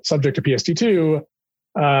still subject to PSD2,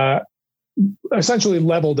 essentially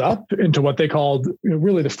leveled up into what they called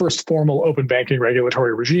really the first formal open banking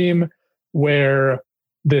regulatory regime, where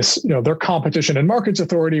this, their Competition and Markets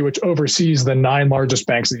Authority, which oversees the 9 largest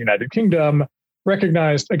banks in the United Kingdom,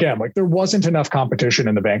 recognized, again, like there wasn't enough competition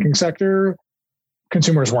in the banking sector.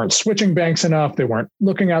 Consumers weren't switching banks enough. They weren't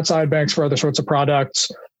looking outside banks for other sorts of products.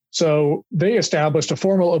 So they established a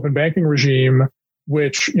formal open banking regime,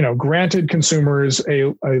 which, granted consumers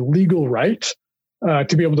a legal right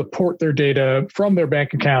to be able to port their data from their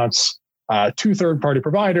bank accounts to third-party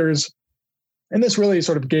providers. And this really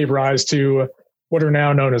sort of gave rise to what are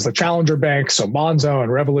now known as the challenger banks, so Monzo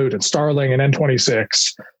and Revolut and Starling and N26,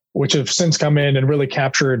 which have since come in and really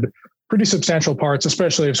captured pretty substantial parts,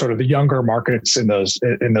 especially of sort of the younger markets in those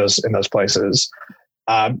places.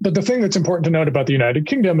 But the thing that's important to note about the United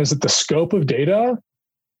Kingdom is that the scope of data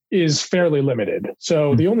is fairly limited.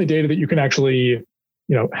 So the only data that you can actually,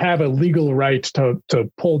 have a legal right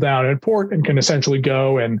to pull down and port and can essentially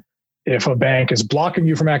go, and if a bank is blocking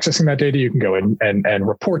you from accessing that data, you can go and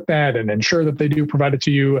report that and ensure that they do provide it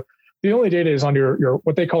to you. The only data is on your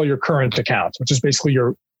what they call your current accounts, which is basically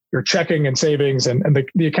your checking and savings and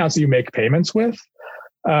the accounts that you make payments with.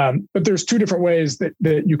 But there's two different ways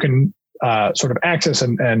that you can sort of access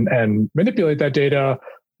and manipulate that data.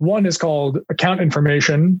 One is called account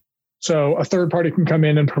information. So a third party can come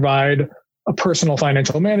in and provide a personal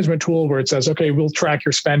financial management tool where it says, okay, we'll track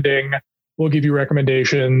your spending. We'll give you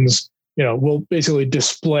recommendations. We'll basically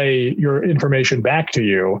display your information back to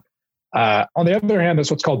you. On the other hand, there's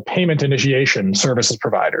what's called payment initiation services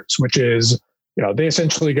providers, which is, they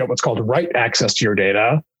essentially get what's called right access to your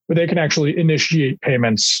data, where they can actually initiate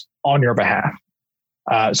payments on your behalf.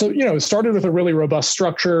 So it started with a really robust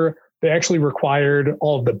structure. They actually required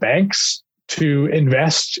all of the banks to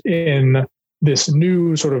invest in this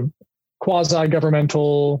new sort of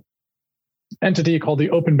quasi-governmental entity called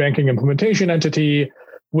the Open Banking Implementation Entity,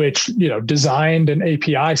 which designed an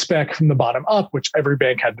API spec from the bottom up, which every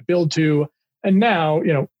bank had to build to. And now,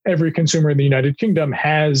 every consumer in the United Kingdom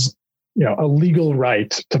has a legal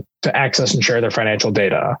right to access and share their financial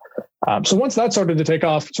data. So once that started to take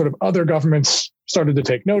off, sort of other governments started to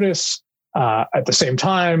take notice. At the same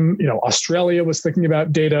time, Australia was thinking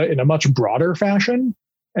about data in a much broader fashion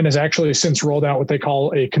and has actually since rolled out what they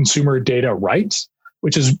call a consumer data right,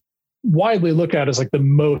 which is widely looked at as like the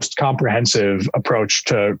most comprehensive approach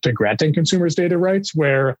to granting consumers data rights,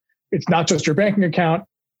 where it's not just your banking account,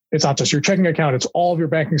 it's not just your checking account, it's all of your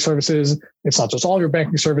banking services. It's not just all of your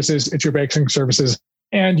banking services, it's your banking services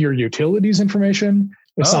and your utilities information.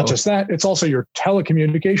 It's not just that, it's also your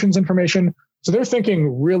telecommunications information. So they're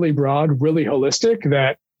thinking really broad, really holistic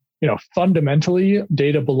that, fundamentally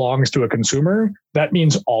data belongs to a consumer. That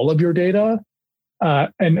means all of your data.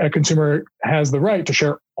 And a consumer has the right to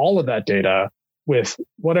share all of that data with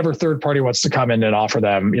whatever third party wants to come in and offer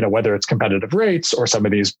them, whether it's competitive rates or some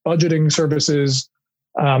of these budgeting services,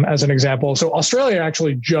 as an example. So Australia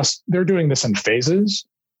actually they're doing this in phases.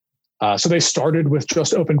 So they started with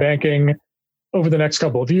just open banking. Over the next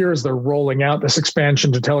couple of years, they're rolling out this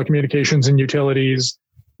expansion to telecommunications and utilities.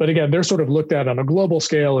 But again, they're sort of looked at on a global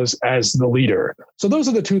scale as the leader. So those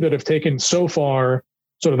are the two that have taken so far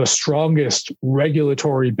sort of the strongest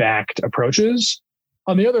regulatory backed approaches.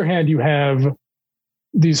 On the other hand, you have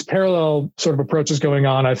these parallel sort of approaches going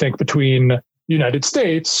on, I think, between the United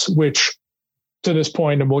States, which to this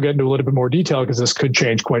point, and we'll get into a little bit more detail because this could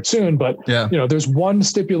change quite soon, but there's one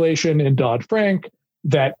stipulation in Dodd-Frank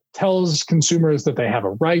that tells consumers that they have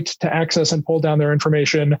a right to access and pull down their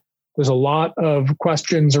information. There's a lot of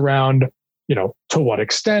questions around, to what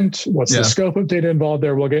extent, what's the scope of data involved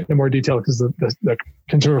there. We'll get into more detail because the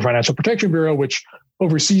Consumer Financial Protection Bureau, which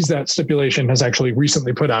oversees that stipulation, has actually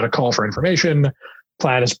recently put out a call for information.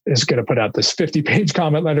 Plaid is going to put out this 50-page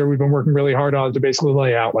comment letter we've been working really hard on to basically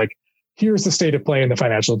lay out, like, here's the state of play in the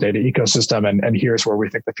financial data ecosystem, and here's where we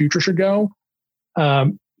think the future should go.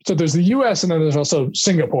 So there's the US, and then there's also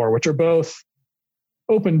Singapore, which are both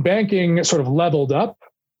open banking sort of leveled up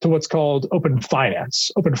to what's called open finance.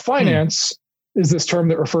 Open finance is this term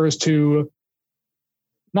that refers to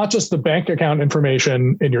not just the bank account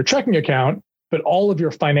information in your checking account, but all of your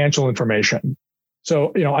financial information.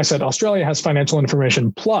 So, I said Australia has financial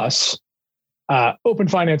information plus. Open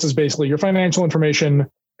finance is basically your financial information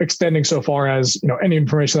extending so far as, any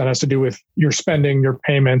information that has to do with your spending, your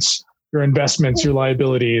payments, your investments, your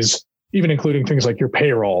liabilities, even including things like your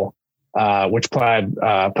payroll, which Plaid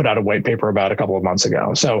put out a white paper about a couple of months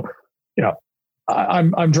ago. So,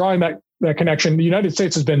 I'm drawing that connection. The United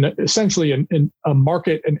States has been essentially in a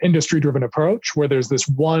market and industry-driven approach where there's this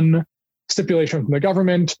one stipulation from the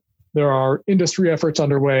government. There are industry efforts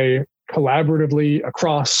underway collaboratively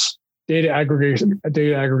across data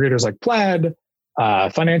aggregators like Plaid,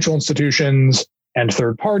 financial institutions, and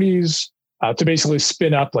third parties to basically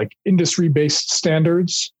spin up like industry-based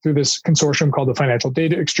standards through this consortium called the Financial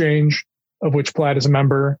Data Exchange, of which Plaid is a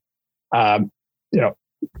member. The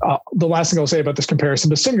last thing I'll say about this comparison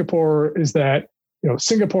to Singapore is that,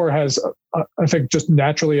 Singapore has, I think, just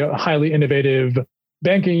naturally a highly innovative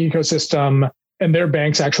banking ecosystem, and their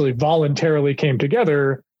banks actually voluntarily came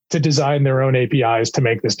together to design their own APIs to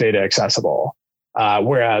make this data accessible.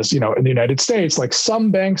 Whereas, in the United States, like some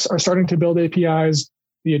banks are starting to build APIs,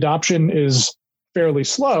 the adoption is fairly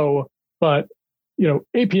slow, but,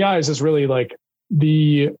 APIs is really like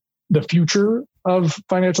the future of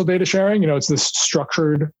financial data sharing. It's this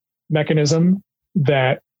structured mechanism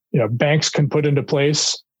that, banks can put into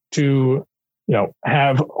place to,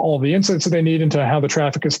 have all the insights that they need into how the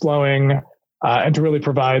traffic is flowing, and to really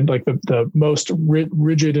provide like the most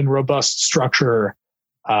rigid and robust structure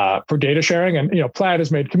for data sharing. And, Plaid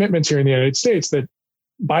has made commitments here in the United States that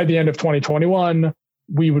by the end of 2021,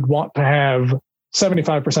 we would want to have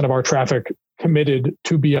 75% of our traffic committed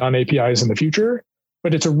to be on APIs in the future.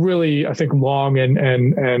 But it's a really, I think, long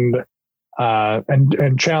and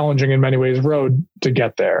challenging in many ways road to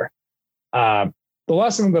get there. The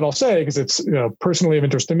last thing that I'll say, because it's personally of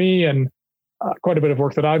interest to me and quite a bit of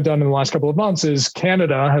work that I've done in the last couple of months, is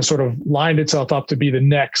Canada has sort of lined itself up to be the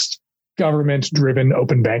next government-driven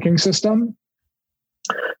open banking system.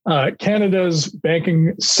 Canada's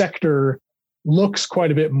banking sector looks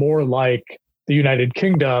quite a bit more like the United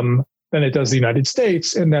Kingdom than it does the United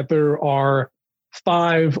States, in that there are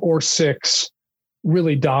 5 or 6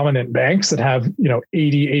 really dominant banks that have,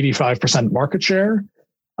 80-85% market share.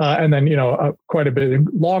 And then, quite a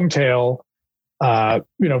bit long tail,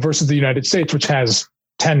 versus the United States, which has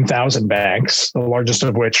 10,000 banks, the largest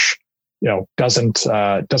of which, doesn't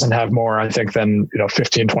have more, I think, than,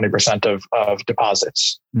 15-20% of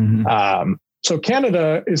deposits. Mm-hmm. So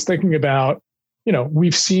Canada is thinking about,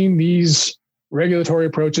 we've seen these regulatory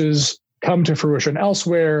approaches come to fruition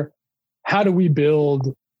elsewhere. How do we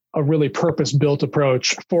build a really purpose-built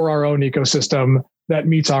approach for our own ecosystem that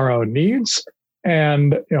meets our own needs?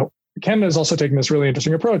 And, Canada is also taking this really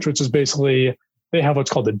interesting approach, which is basically they have what's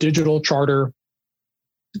called the Digital Charter,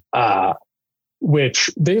 which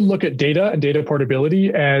they look at data and data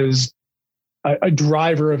portability as a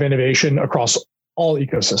driver of innovation across all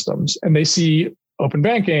ecosystems. And they see open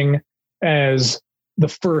banking as the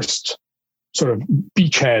first sort of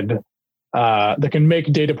beachhead that can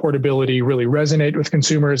make data portability really resonate with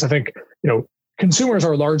consumers. I think, consumers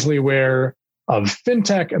are largely aware of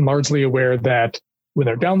fintech and largely aware that when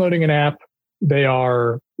they're downloading an app, they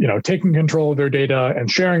are, taking control of their data and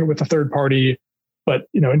sharing it with a third party. But,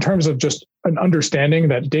 in terms of just an understanding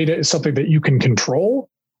that data is something that you can control,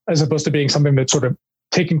 as opposed to being something that's sort of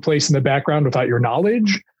taking place in the background without your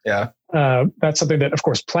knowledge. Yeah. That's something that, of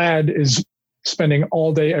course, Plaid is spending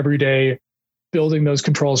all day, every day building those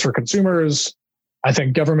controls for consumers. I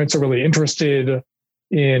think governments are really interested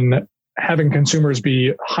in having consumers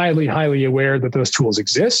be highly, highly aware that those tools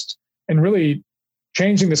exist, and really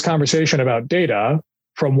changing this conversation about data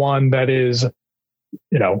from one that is,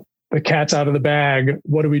 the cat's out of the bag,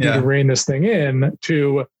 what do we do to rein this thing in,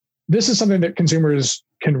 to this is something that consumers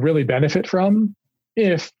can really benefit from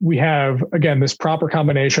if we have, again, this proper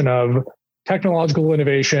combination of technological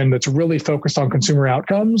innovation that's really focused on consumer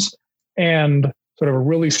outcomes and sort of a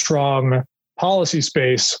really strong policy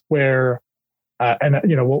space where and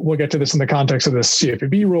we'll get to this in the context of this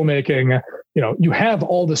CFPB rulemaking. You have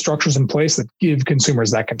all the structures in place that give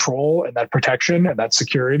consumers that control and that protection and that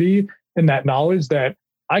security and that knowledge that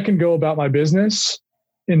I can go about my business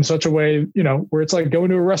in such a way, where it's like going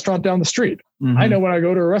to a restaurant down the street. Mm-hmm. I know when I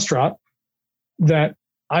go to a restaurant that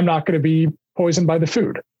I'm not going to be poisoned by the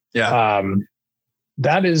food. Yeah.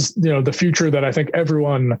 That is, the future that I think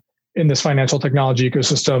everyone in this financial technology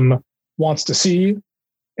ecosystem wants to see,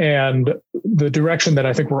 and the direction that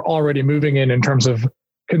I think we're already moving in terms of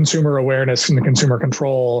consumer awareness and consumer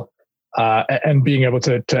control, and being able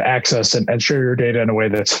to access and share your data in a way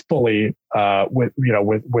that's fully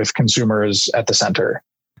with consumers at the center.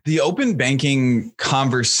 The open banking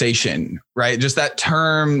conversation, right? Just that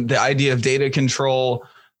term, the idea of data control,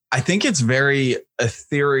 I think it's very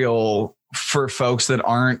ethereal for folks that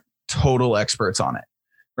aren't total experts on it,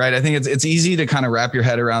 right? I think it's easy to kind of wrap your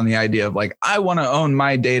head around the idea of like, I want to own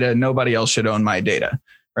my data. Nobody else should own my data,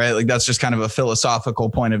 right? Like that's just kind of a philosophical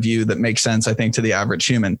point of view that makes sense, I think, to the average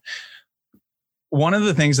human. One of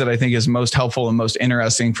the things that I think is most helpful and most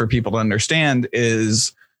interesting for people to understand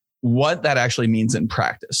is what that actually means in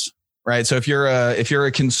practice, right? So if you're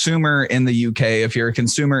a consumer in the UK, if you're a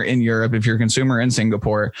consumer in Europe, if you're a consumer in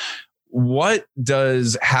Singapore, what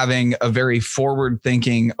does having a very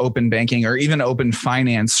forward-thinking open banking or even open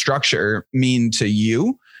finance structure mean to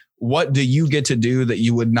you? What do you get to do that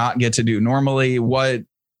you would not get to do normally? What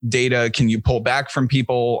data can you pull back from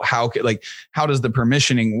people? How does the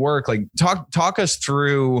permissioning work? Like talk us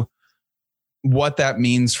through what that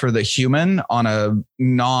means for the human on a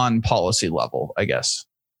non-policy level, I guess.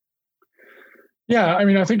 Yeah, I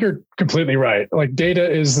mean, I think you're completely right. Like data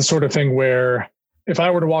is the sort of thing where if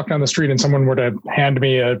I were to walk down the street and someone were to hand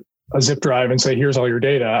me a zip drive and say, here's all your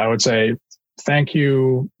data, I would say, thank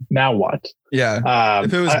you. Now what? Yeah.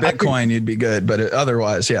 If it was Bitcoin, you'd be good. But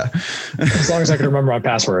otherwise, yeah. As long as I can remember my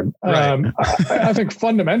password. Right. I think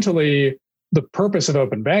fundamentally the purpose of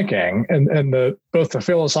open banking and both the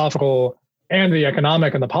philosophical and the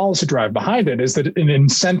economic and the policy drive behind it is that it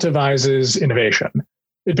incentivizes innovation.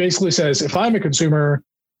 It basically says, if I'm a consumer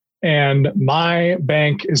and my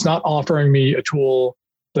bank is not offering me a tool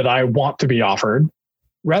that I want to be offered,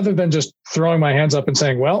 rather than just throwing my hands up and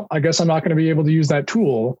saying, well, I guess I'm not going to be able to use that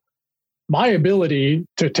tool, my ability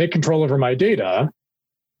to take control over my data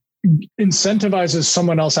incentivizes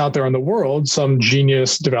someone else out there in the world, some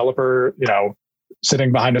genius developer,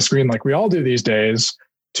 sitting behind a screen like we all do these days,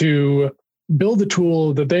 to build a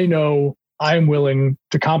tool that they know I'm willing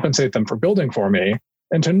to compensate them for building for me,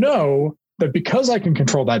 and to know that because I can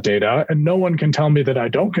control that data and no one can tell me that I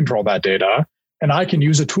don't control that data, and I can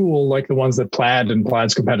use a tool like the ones that Plaid and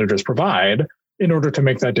Plaid's competitors provide in order to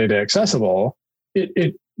make that data accessible,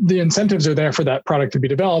 the incentives are there for that product to be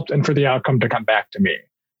developed and for the outcome to come back to me.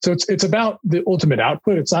 So it's about the ultimate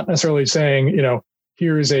output. It's not necessarily saying,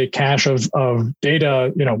 here's a cache of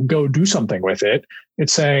data, go do something with it.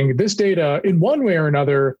 It's saying this data in one way or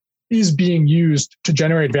another is being used to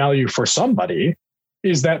generate value for somebody.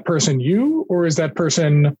 Is that person you, or is that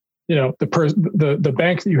person, the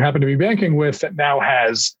bank that you happen to be banking with that now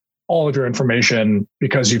has all of your information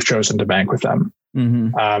because you've chosen to bank with them?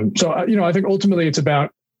 Mm-hmm. So I think ultimately it's about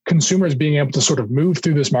consumers being able to sort of move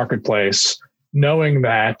through this marketplace, knowing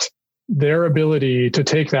that their ability to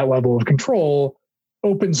take that level of control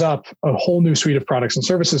opens up a whole new suite of products and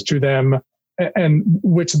services to them, and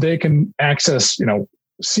which they can access,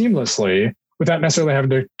 seamlessly without necessarily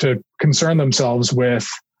having to concern themselves with,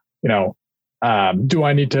 do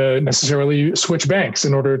I need to necessarily switch banks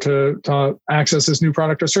in order to access this new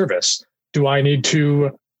product or service? Do I need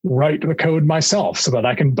to write the code myself so that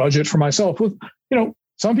I can budget for myself? With,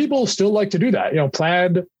 some people still like to do that.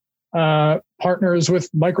 Plaid partners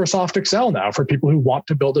with Microsoft Excel now for people who want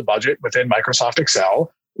to build a budget within Microsoft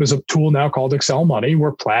Excel. There's a tool now called Excel Money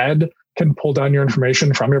where Plaid can pull down your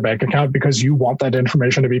information from your bank account because you want that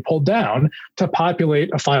information to be pulled down to populate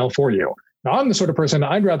a file for you. Now, I'm the sort of person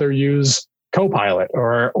I'd rather use Copilot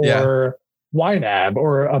or YNAB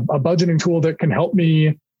or a budgeting tool that can help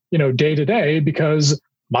me, day to day, because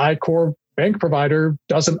my core bank provider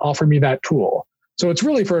doesn't offer me that tool. So it's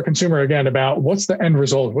really for a consumer, again, about what's the end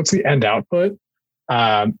result, what's the end output,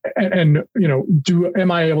 am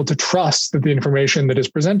I able to trust that the information that is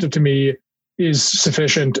presented to me is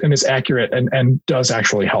sufficient and is accurate and does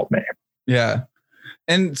actually help me? Yeah.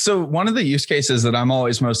 And so one of the use cases that I'm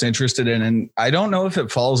always most interested in, and I don't know if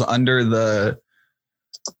it falls under the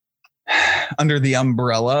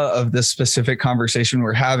umbrella of this specific conversation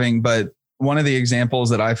we're having, but one of the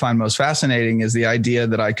examples that I find most fascinating is the idea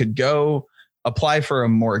that I could go apply for a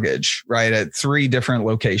mortgage, right, at 3 different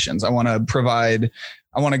locations. I want to provide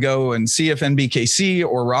I want to go and see if NBKC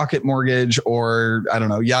or Rocket Mortgage or I don't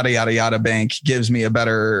know, yada, yada, yada bank gives me a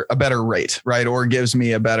better rate, right? Or gives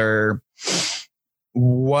me a better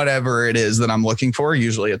whatever it is that I'm looking for.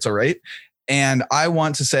 Usually it's a rate. And I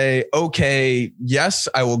want to say, okay, yes,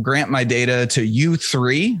 I will grant my data to you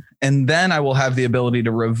three. And then I will have the ability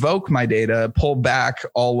to revoke my data, pull back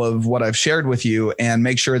all of what I've shared with you and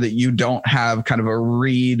make sure that you don't have kind of a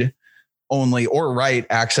read only or write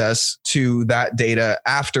access to that data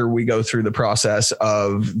after we go through the process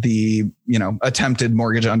of the, attempted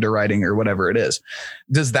mortgage underwriting or whatever it is.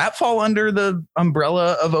 Does that fall under the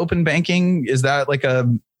umbrella of open banking? Is that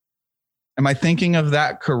am I thinking of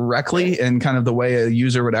that correctly in kind of the way a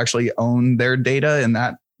user would actually own their data in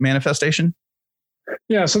that manifestation?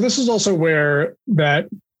 Yeah. So this is also where that,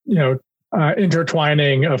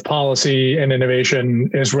 intertwining of policy and innovation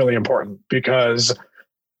is really important because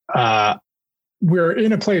we're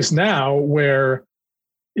in a place now where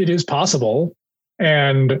it is possible,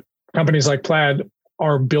 and companies like Plaid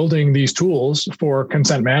are building these tools for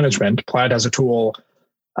consent management. Plaid has a tool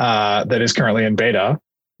that is currently in beta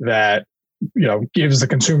that gives the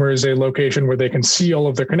consumers a location where they can see all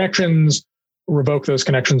of their connections, revoke those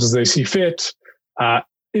connections as they see fit.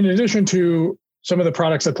 In addition to some of the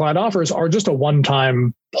products that Plaid offers are just a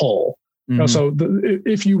one-time pull. Mm-hmm. So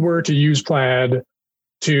if you were to use Plaid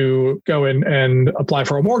to go in and apply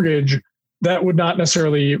for a mortgage, that would not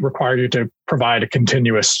necessarily require you to provide a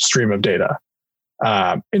continuous stream of data.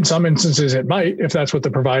 In some instances, it might, if that's what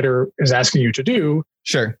the provider is asking you to do.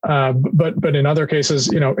 Sure. But in other cases,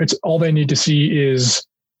 it's all they need to see is,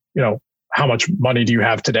 how much money do you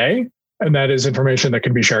have today? And that is information that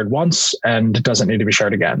can be shared once and doesn't need to be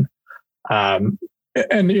shared again. And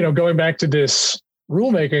going back to this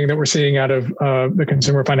rulemaking that we're seeing out of the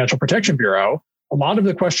Consumer Financial Protection Bureau, a lot of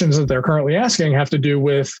the questions that they're currently asking have to do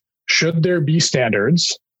with, should there be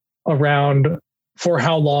standards around for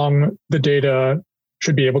how long the data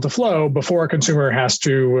should be able to flow before a consumer has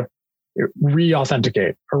to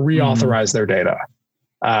re-authenticate or reauthorize their data.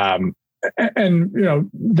 And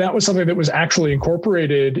that was something that was actually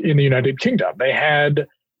incorporated in the United Kingdom. They had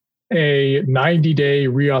a 90-day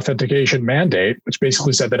reauthentication mandate, which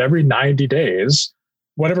basically said that every 90 days,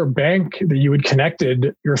 whatever bank that you had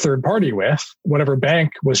connected your third party with, whatever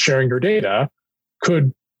bank was sharing your data,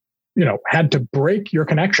 had to break your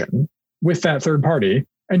connection with that third party,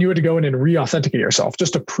 and you had to go in and re-authenticate yourself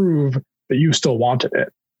just to prove that you still wanted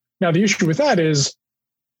it. Now, the issue with that is,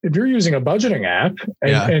 if you're using a budgeting app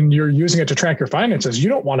and you're using it to track your finances, you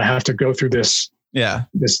don't want to have to go through this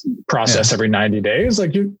process every 90 days.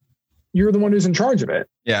 Like you're the one who's in charge of it.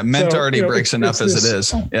 Yeah. Mint already breaks enough as it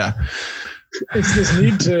is. Yeah. It's this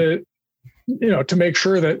need to make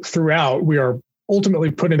sure that throughout we are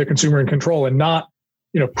ultimately putting the consumer in control and not,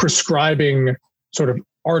 prescribing sort of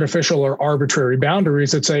artificial or arbitrary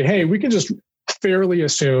boundaries that say, hey, we can just fairly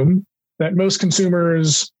assume that most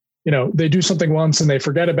consumers, they do something once and they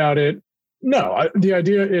forget about it. No, the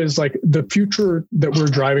idea is like the future that we're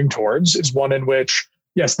driving towards is one in which,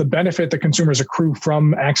 yes, the benefit that consumers accrue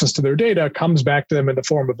from access to their data comes back to them in the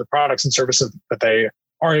form of the products and services that they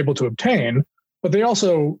are able to obtain, but they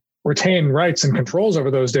also retain rights and controls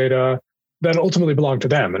over those data that ultimately belong to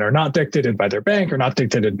them and are not dictated by their bank or not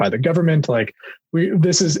dictated by the government. Like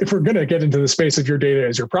if we're going to get into the space of your data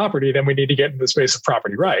as your property, then we need to get into the space of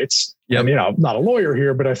property rights. Yep. And, I'm not a lawyer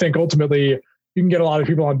here, but I think ultimately you can get a lot of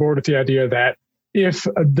people on board with the idea that if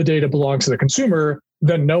the data belongs to the consumer,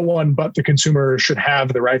 then no one but the consumer should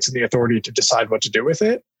have the rights and the authority to decide what to do with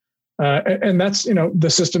it. And that's, the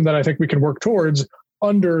system that I think we can work towards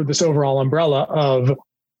under this overall umbrella of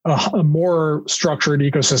a more structured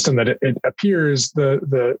ecosystem that it appears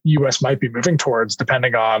the U.S. might be moving towards,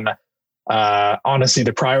 depending on, honestly,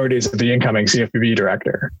 the priorities of the incoming CFPB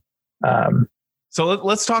director. So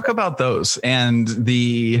let's talk about those and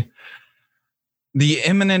the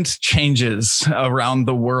imminent changes around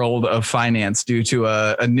the world of finance due to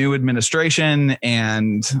a new administration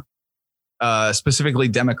and specifically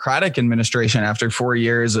Democratic administration after 4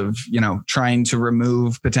 years of, trying to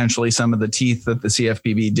remove potentially some of the teeth that the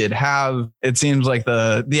CFPB did have. It seems like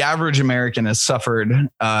the average American has suffered in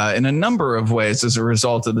a number of ways as a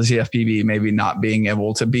result of the CFPB maybe not being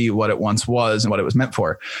able to be what it once was and what it was meant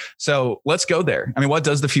for. So let's go there. I mean, what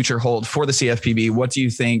does the future hold for the CFPB? What do you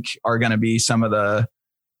think are going to be some of the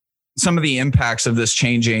impacts of this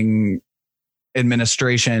changing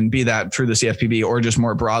administration, be that through the CFPB or just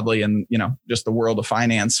more broadly in, just the world of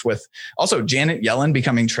finance, with also Janet Yellen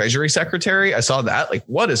becoming Treasury Secretary? I saw that. Like,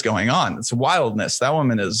 what is going on? It's wildness. That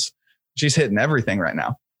woman she's hitting everything right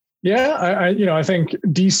now. Yeah, I think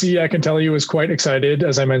DC, I can tell you, is quite excited,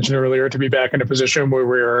 as I mentioned earlier, to be back in a position where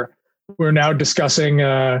we're now discussing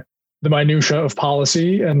the minutia of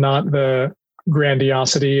policy and not the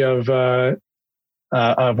grandiosity of whether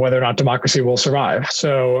or not democracy will survive.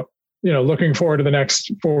 So, looking forward to the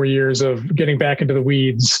next 4 years of getting back into the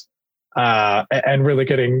weeds and really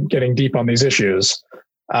getting deep on these issues.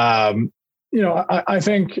 I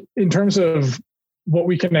think in terms of what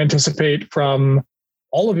we can anticipate from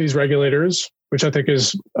all of these regulators, which I think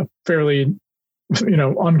is a fairly,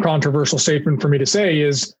 uncontroversial statement for me to say,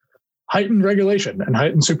 is heightened regulation and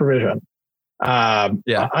heightened supervision.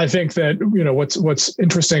 I think that, what's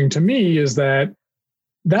interesting to me is that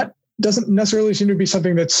doesn't necessarily seem to be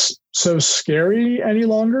something that's so scary any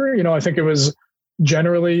longer. I think it was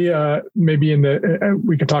generally maybe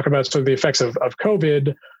we could talk about sort of the effects of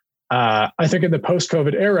COVID. I think in the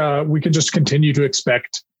post-COVID era, we can just continue to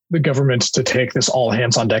expect the government to take this all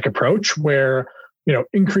hands on deck approach where,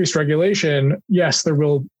 increased regulation, yes, there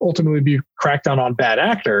will ultimately be crackdown on bad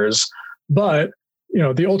actors, but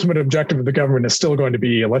the ultimate objective of the government is still going to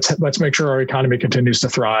be let's make sure our economy continues to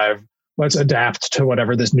thrive. Let's adapt to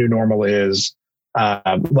whatever this new normal is.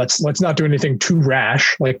 Let's not do anything too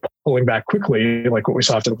rash, like pulling back quickly, like what we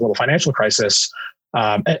saw after the global financial crisis,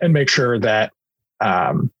 and make sure that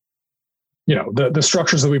the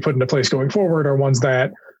structures that we put into place going forward are ones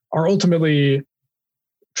that are ultimately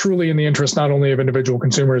truly in the interest not only of individual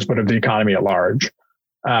consumers but of the economy at large.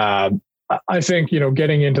 I think,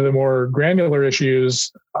 getting into the more granular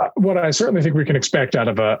issues, what I certainly think we can expect out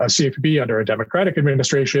of a CFPB under a Democratic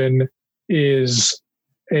administration is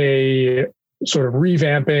a sort of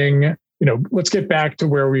revamping, let's get back to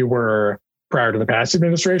where we were prior to the past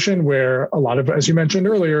administration, where a lot of, as you mentioned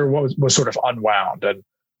earlier, was sort of unwound. And,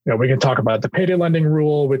 we can talk about the payday lending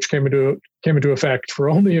rule, which came into effect for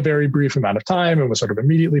only a very brief amount of time and was sort of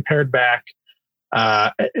immediately pared back,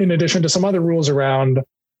 in addition to some other rules around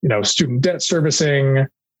student debt servicing,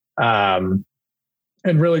 and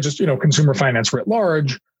really just, consumer finance writ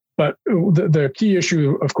large. But the key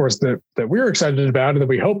issue, of course, that we're excited about and that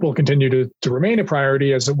we hope will continue to remain a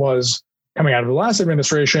priority as it was coming out of the last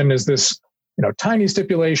administration is this, tiny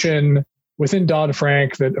stipulation within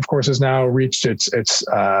Dodd-Frank that, of course, has now reached its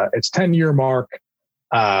 10-year mark,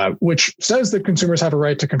 which says that consumers have a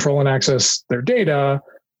right to control and access their data,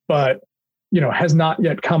 but, has not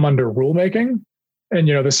yet come under rulemaking. And,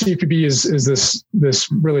 the CFPB is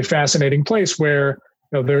this really fascinating place where,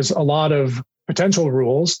 there's a lot of potential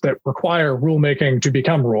rules that require rulemaking to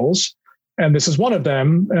become rules. And this is one of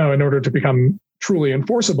them, in order to become truly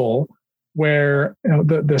enforceable, where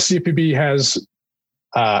the CFPB has,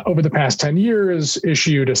 over the past 10 years,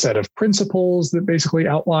 issued a set of principles that basically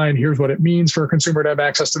outline here's what it means for a consumer to have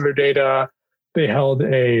access to their data. They held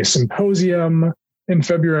a symposium in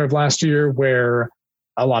February of last year where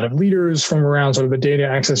a lot of leaders from around sort of the data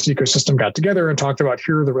access ecosystem got together and talked about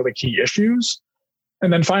here are the really key issues.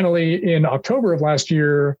 And then finally, in October of last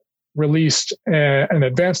year, released an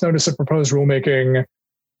advance notice of proposed rulemaking,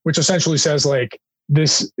 which essentially says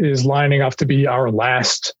this is lining up to be our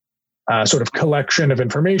last sort of collection of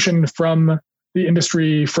information from the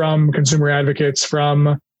industry, from consumer advocates,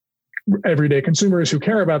 from everyday consumers who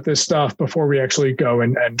care about this stuff before we actually go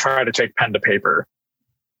and try to take pen to paper.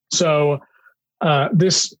 So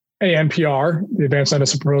this ANPR, the Advanced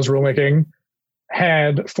Notice of Proposed Rulemaking,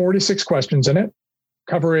 had 46 questions in it,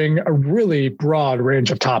 covering a really broad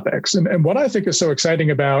range of topics. And what I think is so exciting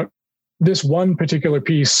about this one particular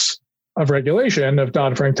piece of regulation of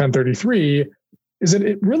Dodd-Frank 1033 is that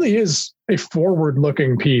it really is a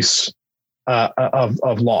forward-looking piece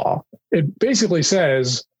of law. It basically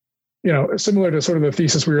says, similar to sort of the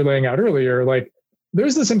thesis we were laying out earlier,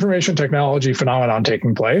 there's this information technology phenomenon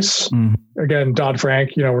taking place. Mm-hmm. Again,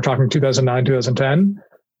 Dodd-Frank, we're talking 2009,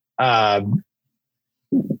 2010.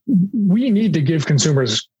 We need to give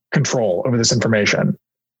consumers control over this information.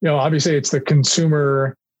 Obviously it's the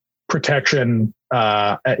Consumer Protection,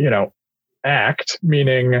 Act,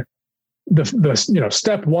 meaning the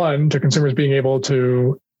step one to consumers being able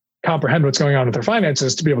to comprehend what's going on with their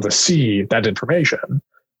finances, to be able to see that information.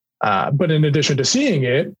 But in addition to seeing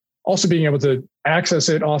it, also being able to access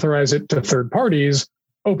it, authorize it to third parties,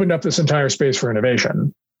 opened up this entire space for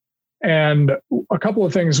innovation. And a couple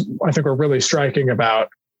of things I think are really striking about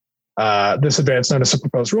this advance notice of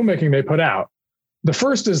proposed rulemaking they put out. The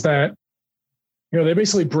first is that, they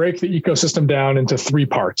basically break the ecosystem down into three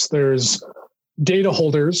parts. There's data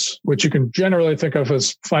holders, which you can generally think of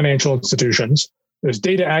as financial institutions. There's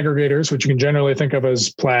data aggregators, which you can generally think of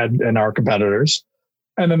as Plaid and our competitors.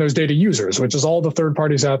 And then there's data users, which is all the third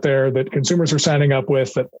parties out there that consumers are signing up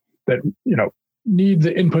with that need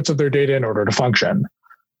the inputs of their data in order to function.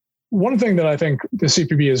 One thing that I think the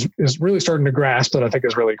CFPB is really starting to grasp that I think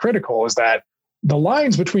is really critical is that the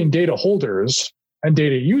lines between data holders and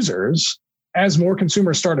data users, as more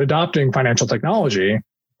consumers start adopting financial technology,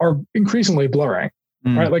 are increasingly blurring.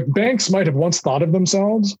 Right? Like banks might have once thought of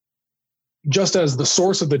themselves just as the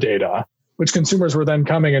source of the data, which consumers were then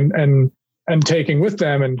coming and taking with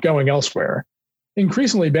them and going elsewhere.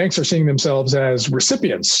 Increasingly, banks are seeing themselves as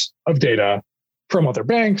recipients of data from other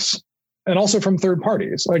banks and also from third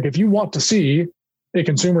parties. Like if you want to see a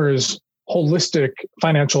consumer's holistic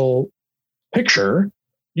financial picture,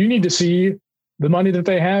 you need to see the money that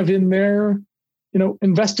they have in their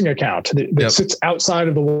investing account that sits outside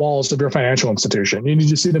of the walls of your financial institution. You need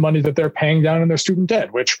to see the money that they're paying down on their student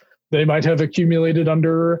debt, which they might have accumulated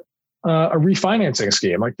under a refinancing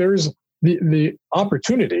scheme. Like there's the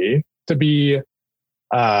opportunity to be,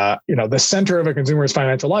 the center of a consumer's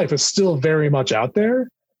financial life is still very much out there.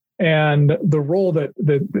 And the role that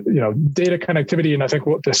data connectivity, and I think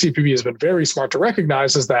what the CFPB has been very smart to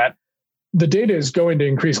recognize is that the data is going to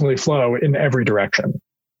increasingly flow in every direction.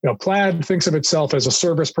 Plaid thinks of itself as a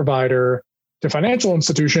service provider to financial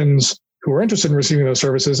institutions who are interested in receiving those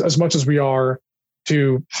services as much as we are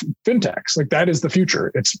to fintechs. Like that is the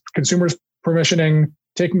future. It's consumers permissioning,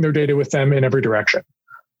 taking their data with them in every direction.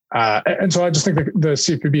 And so I just think that the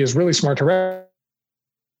CFPB is really smart to recognize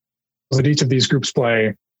that each of these groups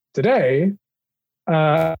play today.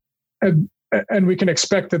 And we can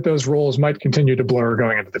expect that those roles might continue to blur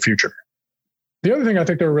going into the future. The other thing I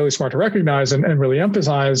think they're really smart to recognize and really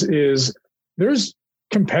emphasize is there's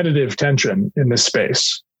competitive tension in this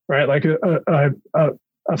space, right? Like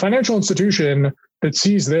a financial institution that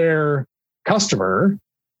sees their customer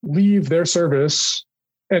leave their service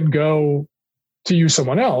and go to use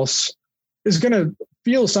someone else is going to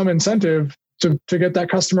feel some incentive to get that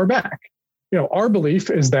customer back. Our belief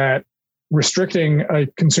is that restricting a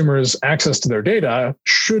consumer's access to their data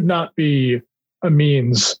should not be a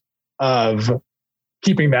means of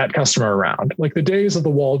keeping that customer around. Like the days of the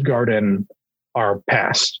walled garden are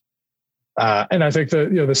past. And I think the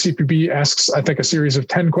CFPB asks, I think, a series of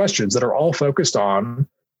 10 questions that are all focused on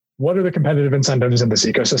what are the competitive incentives in this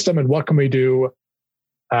ecosystem and what can we do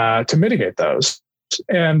to mitigate those.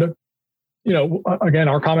 And, again,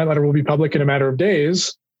 our comment letter will be public in a matter of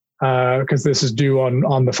days because this is due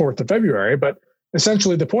on the 4th of February. But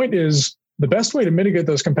essentially the point is the best way to mitigate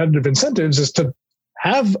those competitive incentives is to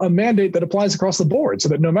have a mandate that applies across the board so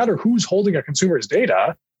that no matter who's holding a consumer's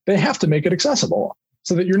data, they have to make it accessible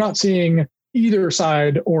so that you're not seeing either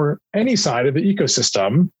side or any side of the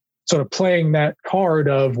ecosystem sort of playing that card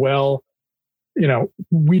of, well,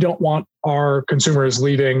 we don't want our consumers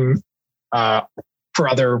leaving for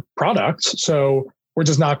other products. So we're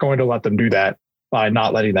just not going to let them do that by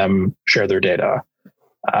not letting them share their data.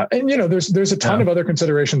 And there's a ton of other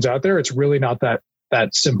considerations out there. It's really not that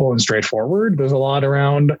simple and straightforward. There's a lot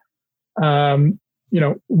around,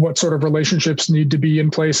 what sort of relationships need to be in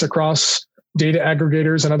place across data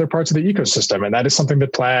aggregators and other parts of the ecosystem. And that is something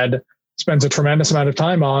that Plaid spends a tremendous amount of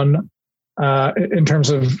time on in terms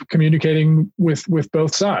of communicating with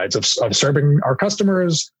both sides of serving our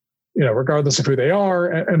customers, regardless of who they are,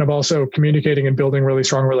 and of also communicating and building really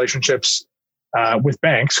strong relationships with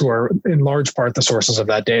banks who are in large part the sources of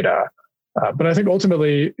that data. But I think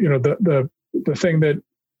ultimately, the thing that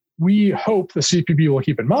we hope the CFPB will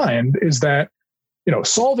keep in mind is that,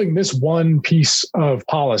 solving this one piece of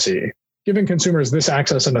policy, giving consumers this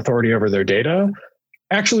access and authority over their data,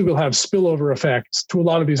 actually will have spillover effects to a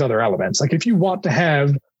lot of these other elements. Like if you want to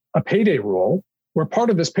have a payday rule, where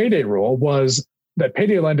part of this payday rule was that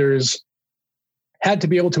payday lenders had to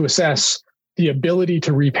be able to assess the ability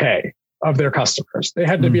to repay of their customers. They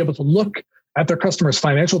had to be able to look at their customers'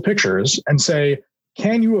 financial pictures and say,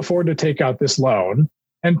 can you afford to take out this loan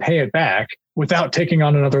and pay it back without taking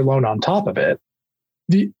on another loan on top of it?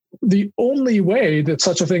 The only way that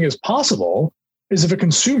such a thing is possible is if a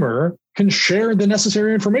consumer can share the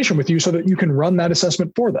necessary information with you so that you can run that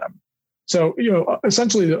assessment for them. So,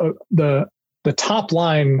 essentially the top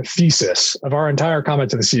line thesis of our entire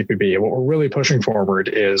comment to the CFPB, and what we're really pushing forward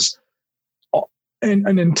is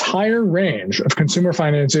an entire range of consumer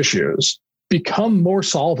finance issues become more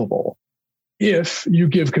solvable if you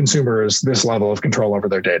give consumers this level of control over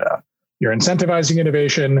their data. You're incentivizing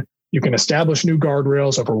innovation. You can establish new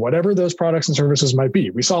guardrails over whatever those products and services might be.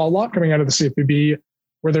 We saw a lot coming out of the CFPB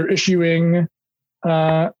where they're issuing,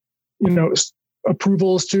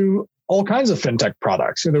 approvals to all kinds of fintech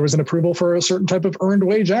products. There was an approval for a certain type of earned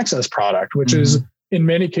wage access product, which is in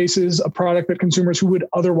many cases a product that consumers who would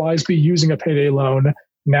otherwise be using a payday loan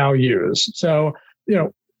now use. So,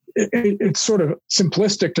 it's sort of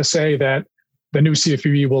simplistic to say that the new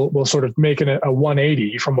CFPB will sort of make it a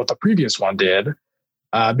 180 from what the previous one did,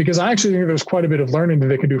 because I actually think there's quite a bit of learning that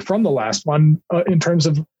they can do from the last one in terms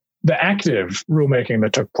of the active rulemaking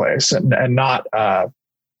that took place and not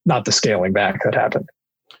the scaling back that happened.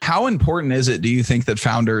 How important is it, do you think, that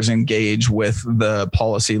founders engage with the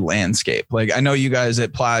policy landscape? Like, I know you guys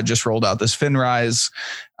at Plaid just rolled out this FinRise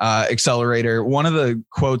accelerator. One of the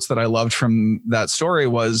quotes that I loved from that story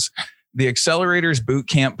was, the accelerator's boot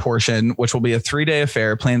camp portion, which will be a 3-day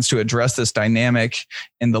affair, plans to address this dynamic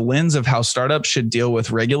in the lens of how startups should deal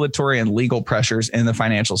with regulatory and legal pressures in the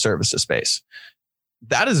financial services space.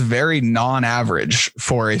 That is very non-average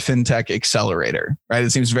for a fintech accelerator, right? It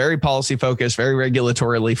seems very policy focused, very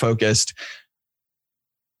regulatorily focused.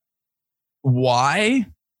 Why?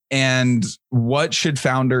 And what should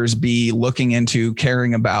founders be looking into,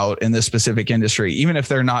 caring about in this specific industry, even if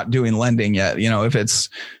they're not doing lending yet? You know, if it's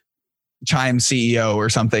Chime CEO or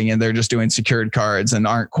something and they're just doing secured cards and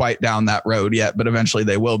aren't quite down that road yet, but eventually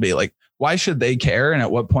they will be. Like, why should they care? And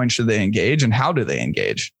at what point should they engage? And how do they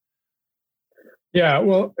engage? Yeah,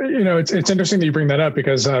 well, you know, it's interesting that you bring that up,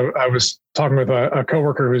 because I was talking with a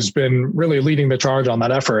coworker who's been really leading the charge on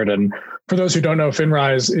that effort. And for those who don't know,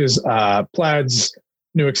 FinRise is Plaid's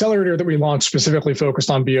new accelerator that we launched specifically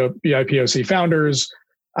focused on BIPOC founders.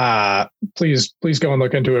 Please go and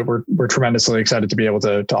look into it. We're tremendously excited to be able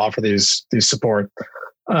to offer these support.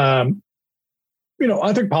 You know,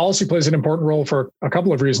 I think policy plays an important role for a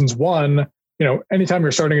couple of reasons. One, you know, anytime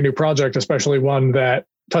you're starting a new project, especially one that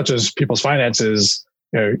touches people's finances,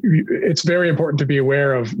 you know, it's very important to be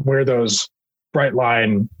aware of where those bright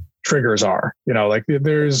line triggers are. You know, like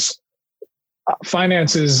there's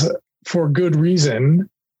finances, for good reason,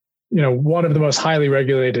 you know, one of the most highly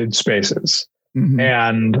regulated spaces. Mm-hmm.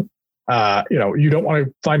 And, you know, you don't want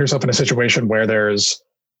to find yourself in a situation where there's,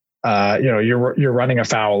 you know, you're running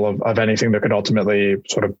afoul of anything that could ultimately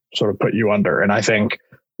sort of put you under. And I think,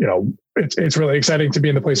 you know, it's really exciting to be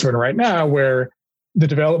in the place we're in right now, where the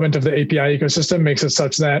development of the API ecosystem makes it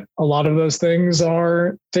such that a lot of those things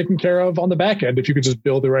are taken care of on the back end if you could just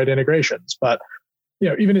build the right integrations. But, you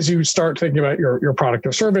know, even as you start thinking about your product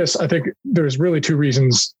or service, I think there's really two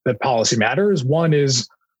reasons that policy matters. One is,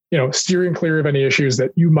 you know, steering clear of any issues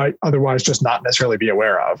that you might otherwise just not necessarily be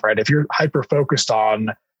aware of, right? If you're hyper focused on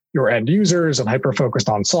your end users and hyper focused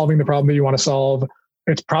on solving the problem that you want to solve,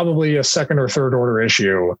 it's probably a second or third order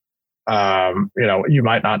issue. You know, you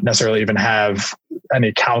might not necessarily even have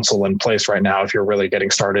any counsel in place right now if you're really getting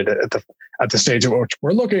started at the stage at which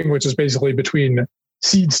we're looking, which is basically between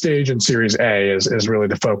seed stage and Series A is really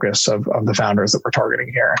the focus of the founders that we're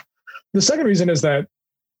targeting here. The second reason is that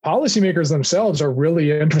policymakers themselves are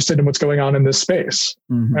really interested in what's going on in this space,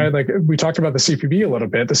 mm-hmm. right? Like we talked about the CFPB a little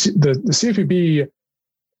bit. The CFPB,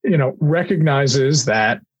 you know, recognizes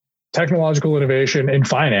that technological innovation in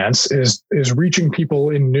finance is reaching people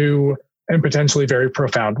in new and potentially very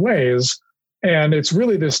profound ways. And it's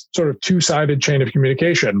really this sort of two-sided chain of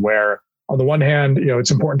communication where, on the one hand, you know,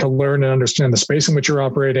 it's important to learn and understand the space in which you're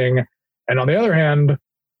operating. And on the other hand,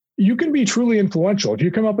 you can be truly influential. If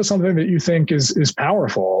you come up with something that you think is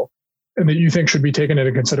powerful and that you think should be taken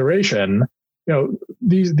into consideration, you know,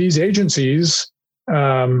 these agencies,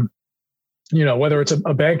 you know, whether it's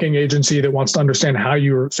a banking agency that wants to understand how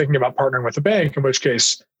you're thinking about partnering with a bank, in which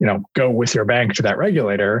case, you know, go with your bank to that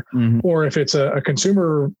regulator, mm-hmm. or if it's a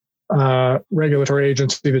consumer regulatory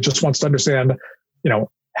agency that just wants to understand, you know,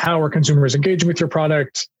 how are consumers engaging with your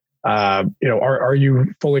product? You know, are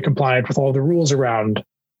you fully compliant with all the rules around,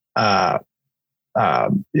 you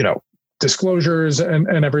know, disclosures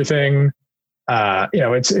and everything? You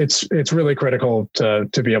know, it's really critical to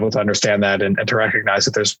be able to understand that and to recognize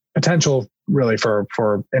that there's potential really for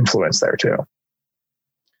influence there too.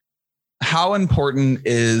 How important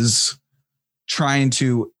is trying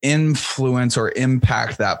to influence or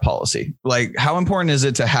impact that policy? Like, how important is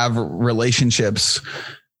it to have relationships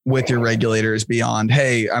with your regulators beyond,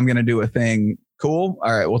 hey, I'm going to do a thing. Cool.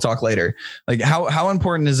 All right. We'll talk later. Like how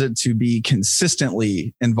important is it to be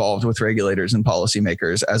consistently involved with regulators and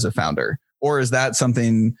policymakers as a founder? Or is that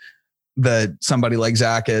something that somebody like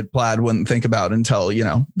Zach at Plaid wouldn't think about until, you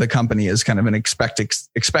know, the company is kind of an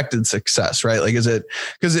expected success, right? Like, is it,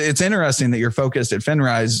 because it's interesting that you're focused at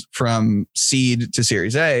FinRise from seed to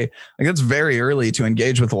Series A. Like, it's very early to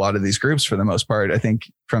engage with a lot of these groups for the most part, I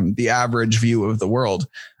think, from the average view of the world,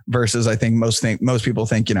 versus I think most people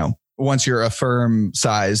think, you know, once you're a firm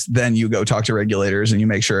size, then you go talk to regulators and you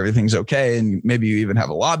make sure everything's okay. And maybe you even have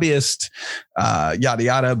a lobbyist, yada,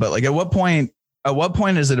 yada. But like, at what point At what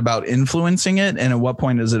point is it about influencing it? And at what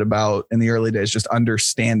point is it about, in the early days, just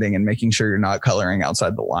understanding and making sure you're not coloring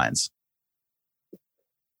outside the lines?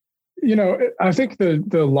 I think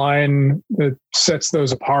the line that sets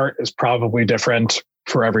those apart is probably different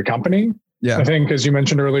for every company. Yeah. I think, as you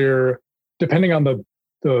mentioned earlier, depending on the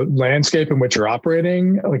landscape in which you're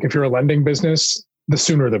operating, like if you're a lending business, the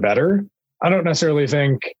sooner the better. I don't necessarily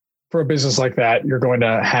think for a business like that, you're going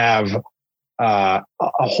to have a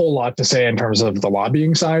whole lot to say in terms of the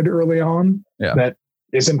lobbying side early on that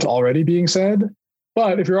isn't already being said.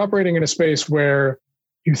 But if you're operating in a space where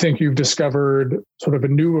you think you've discovered sort of a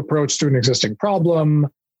new approach to an existing problem,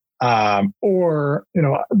 or,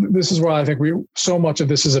 this is why I think so much of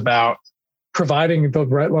this is about providing the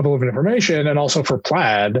right level of information, and also for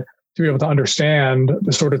Plaid to be able to understand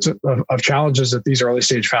the sorts of challenges that these early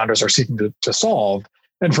stage founders are seeking to solve.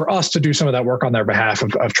 And for us to do some of that work on their behalf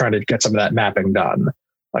of trying to get some of that mapping done.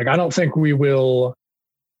 Like, I don't think we will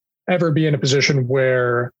ever be in a position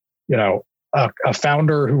where, a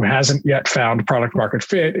founder who hasn't yet found product market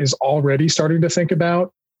fit is already starting to think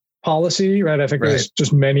about policy, right? I think there's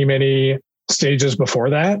just many, many stages before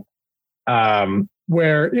that,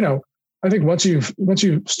 where, I think once you've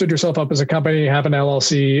stood yourself up as a company, have an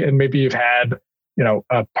LLC, and maybe you've had,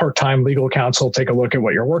 a part-time legal counsel take a look at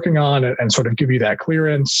what you're working on and sort of give you that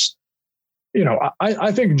clearance.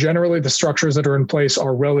 I think generally the structures that are in place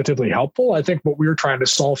are relatively helpful. I think what we're trying to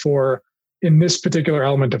solve for in this particular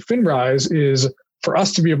element of FinRise is for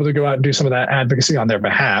us to be able to go out and do some of that advocacy on their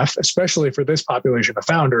behalf, especially for this population of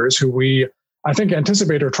founders who I think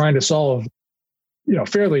anticipate are trying to solve,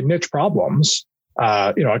 fairly niche problems.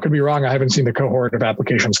 I could be wrong. I haven't seen the cohort of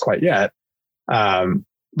applications quite yet.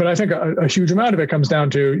 But I think a huge amount of it comes down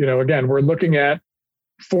to, again, we're looking at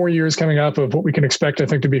 4 years coming up of what we can expect, I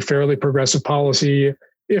think, to be fairly progressive policy,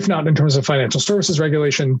 if not in terms of financial services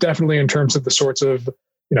regulation, definitely in terms of the sorts of,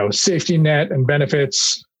 safety net and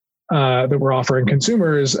benefits that we're offering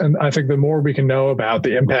consumers. And I think the more we can know about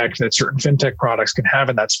the impact that certain fintech products can have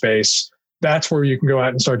in that space, that's where you can go out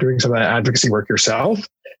and start doing some of that advocacy work yourself.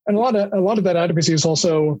 And a lot of that advocacy is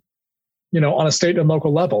also, on a state and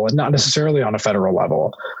local level and not necessarily on a federal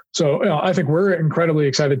level. So, I think we're incredibly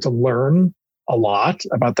excited to learn a lot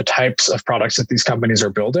about the types of products that these companies are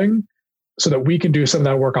building so that we can do some of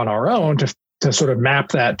that work on our own to sort of map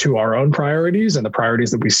that to our own priorities and the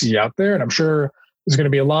priorities that we see out there. And I'm sure there's going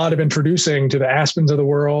to be a lot of introducing to the Aspens of the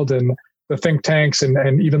world and the think tanks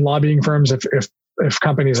and even lobbying firms if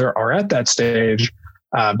companies are at that stage.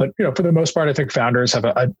 But for the most part, I think founders have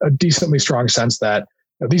a decently strong sense that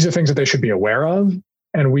these are things that they should be aware of,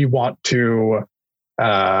 and we want to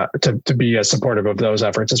be as supportive of those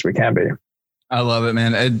efforts as we can be. I love it,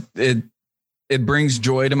 man. It brings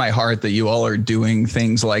joy to my heart that you all are doing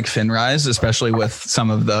things like FinRise, especially with some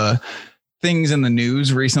of the things in the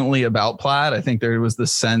news recently about Plaid. I think there was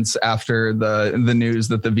this sense after the news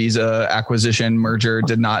that the Visa acquisition merger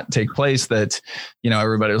did not take place that,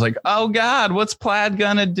 everybody was like, oh God, what's Plaid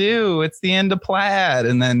gonna do? It's the end of Plaid.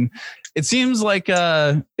 And then it seems like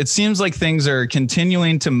things are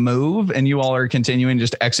continuing to move, and you all are continuing to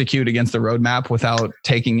just execute against the roadmap without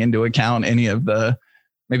taking into account any of the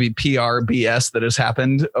maybe PR BS that has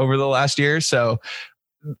happened over the last year. So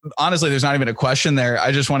honestly, there's not even a question there.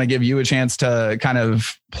 I just want to give you a chance to kind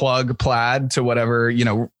of plug Plaid to whatever,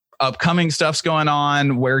 upcoming stuff's going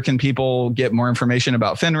on. Where can people get more information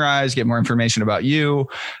about FinRise, get more information about you?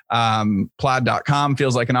 Plaid.com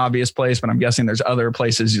feels like an obvious place, but I'm guessing there's other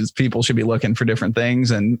places people should be looking for different things.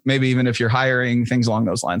 And maybe even if you're hiring, things along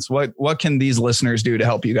those lines. What can these listeners do to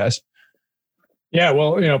help you guys? Yeah,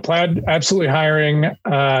 well, Plaid absolutely hiring.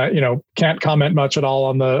 Can't comment much at all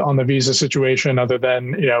on the Visa situation, other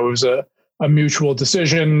than it was a mutual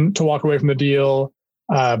decision to walk away from the deal.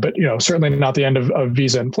 But certainly not the end of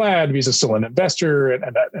Visa and Plaid. Visa's still an investor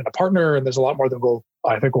and a partner, and there's a lot more that we'll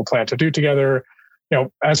plan to do together.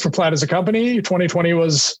 As for Plaid as a company, 2020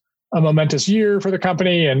 was a momentous year for the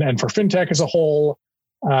company and for fintech as a whole.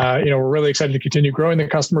 We're really excited to continue growing the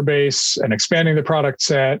customer base and expanding the product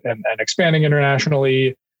set and expanding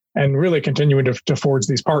internationally and really continuing to forge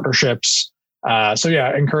these partnerships.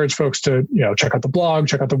 Encourage folks to, check out the blog,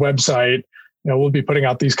 check out the website. We'll be putting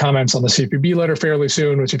out these comments on the CFPB letter fairly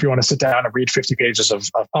soon, which if you want to sit down and read 50 pages of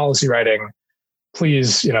policy writing,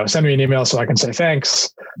 please, send me an email so I can say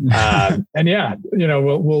thanks. We'll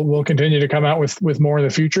continue to come out with more in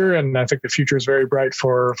the future. And I think the future is very bright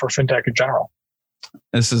for fintech in general.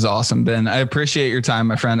 This is awesome, Ben. I appreciate your time,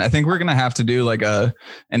 my friend. I think we're going to have to do like an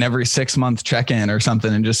every 6 month check-in or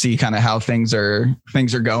something and just see kind of how things are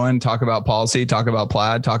going, talk about policy, talk about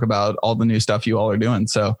Plaid, talk about all the new stuff you all are doing.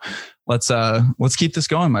 So let's keep this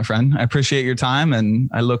going, my friend. I appreciate your time and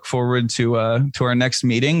I look forward to our next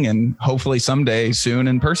meeting and hopefully someday soon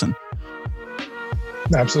in person.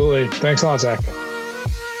 Absolutely. Thanks a lot, Zach.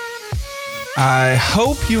 I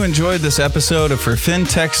hope you enjoyed this episode of For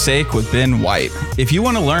FinTech's Sake with Ben White. If you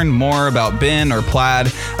want to learn more about Ben or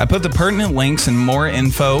Plaid, I put the pertinent links and more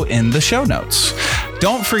info in the show notes.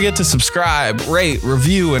 Don't forget to subscribe, rate,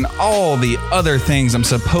 review, and all the other things I'm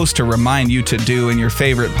supposed to remind you to do in your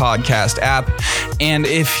favorite podcast app. And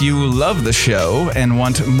if you love the show and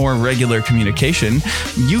want more regular communication,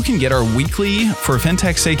 you can get our weekly For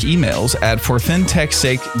FinTech's Sake emails at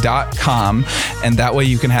forfintechsake.com, and that way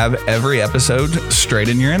you can have every episode straight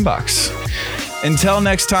in your inbox. Until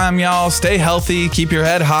next time, y'all, stay healthy, keep your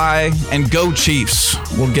head high, and go Chiefs.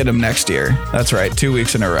 We'll get them next year. That's right, 2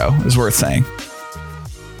 weeks in a row is worth saying.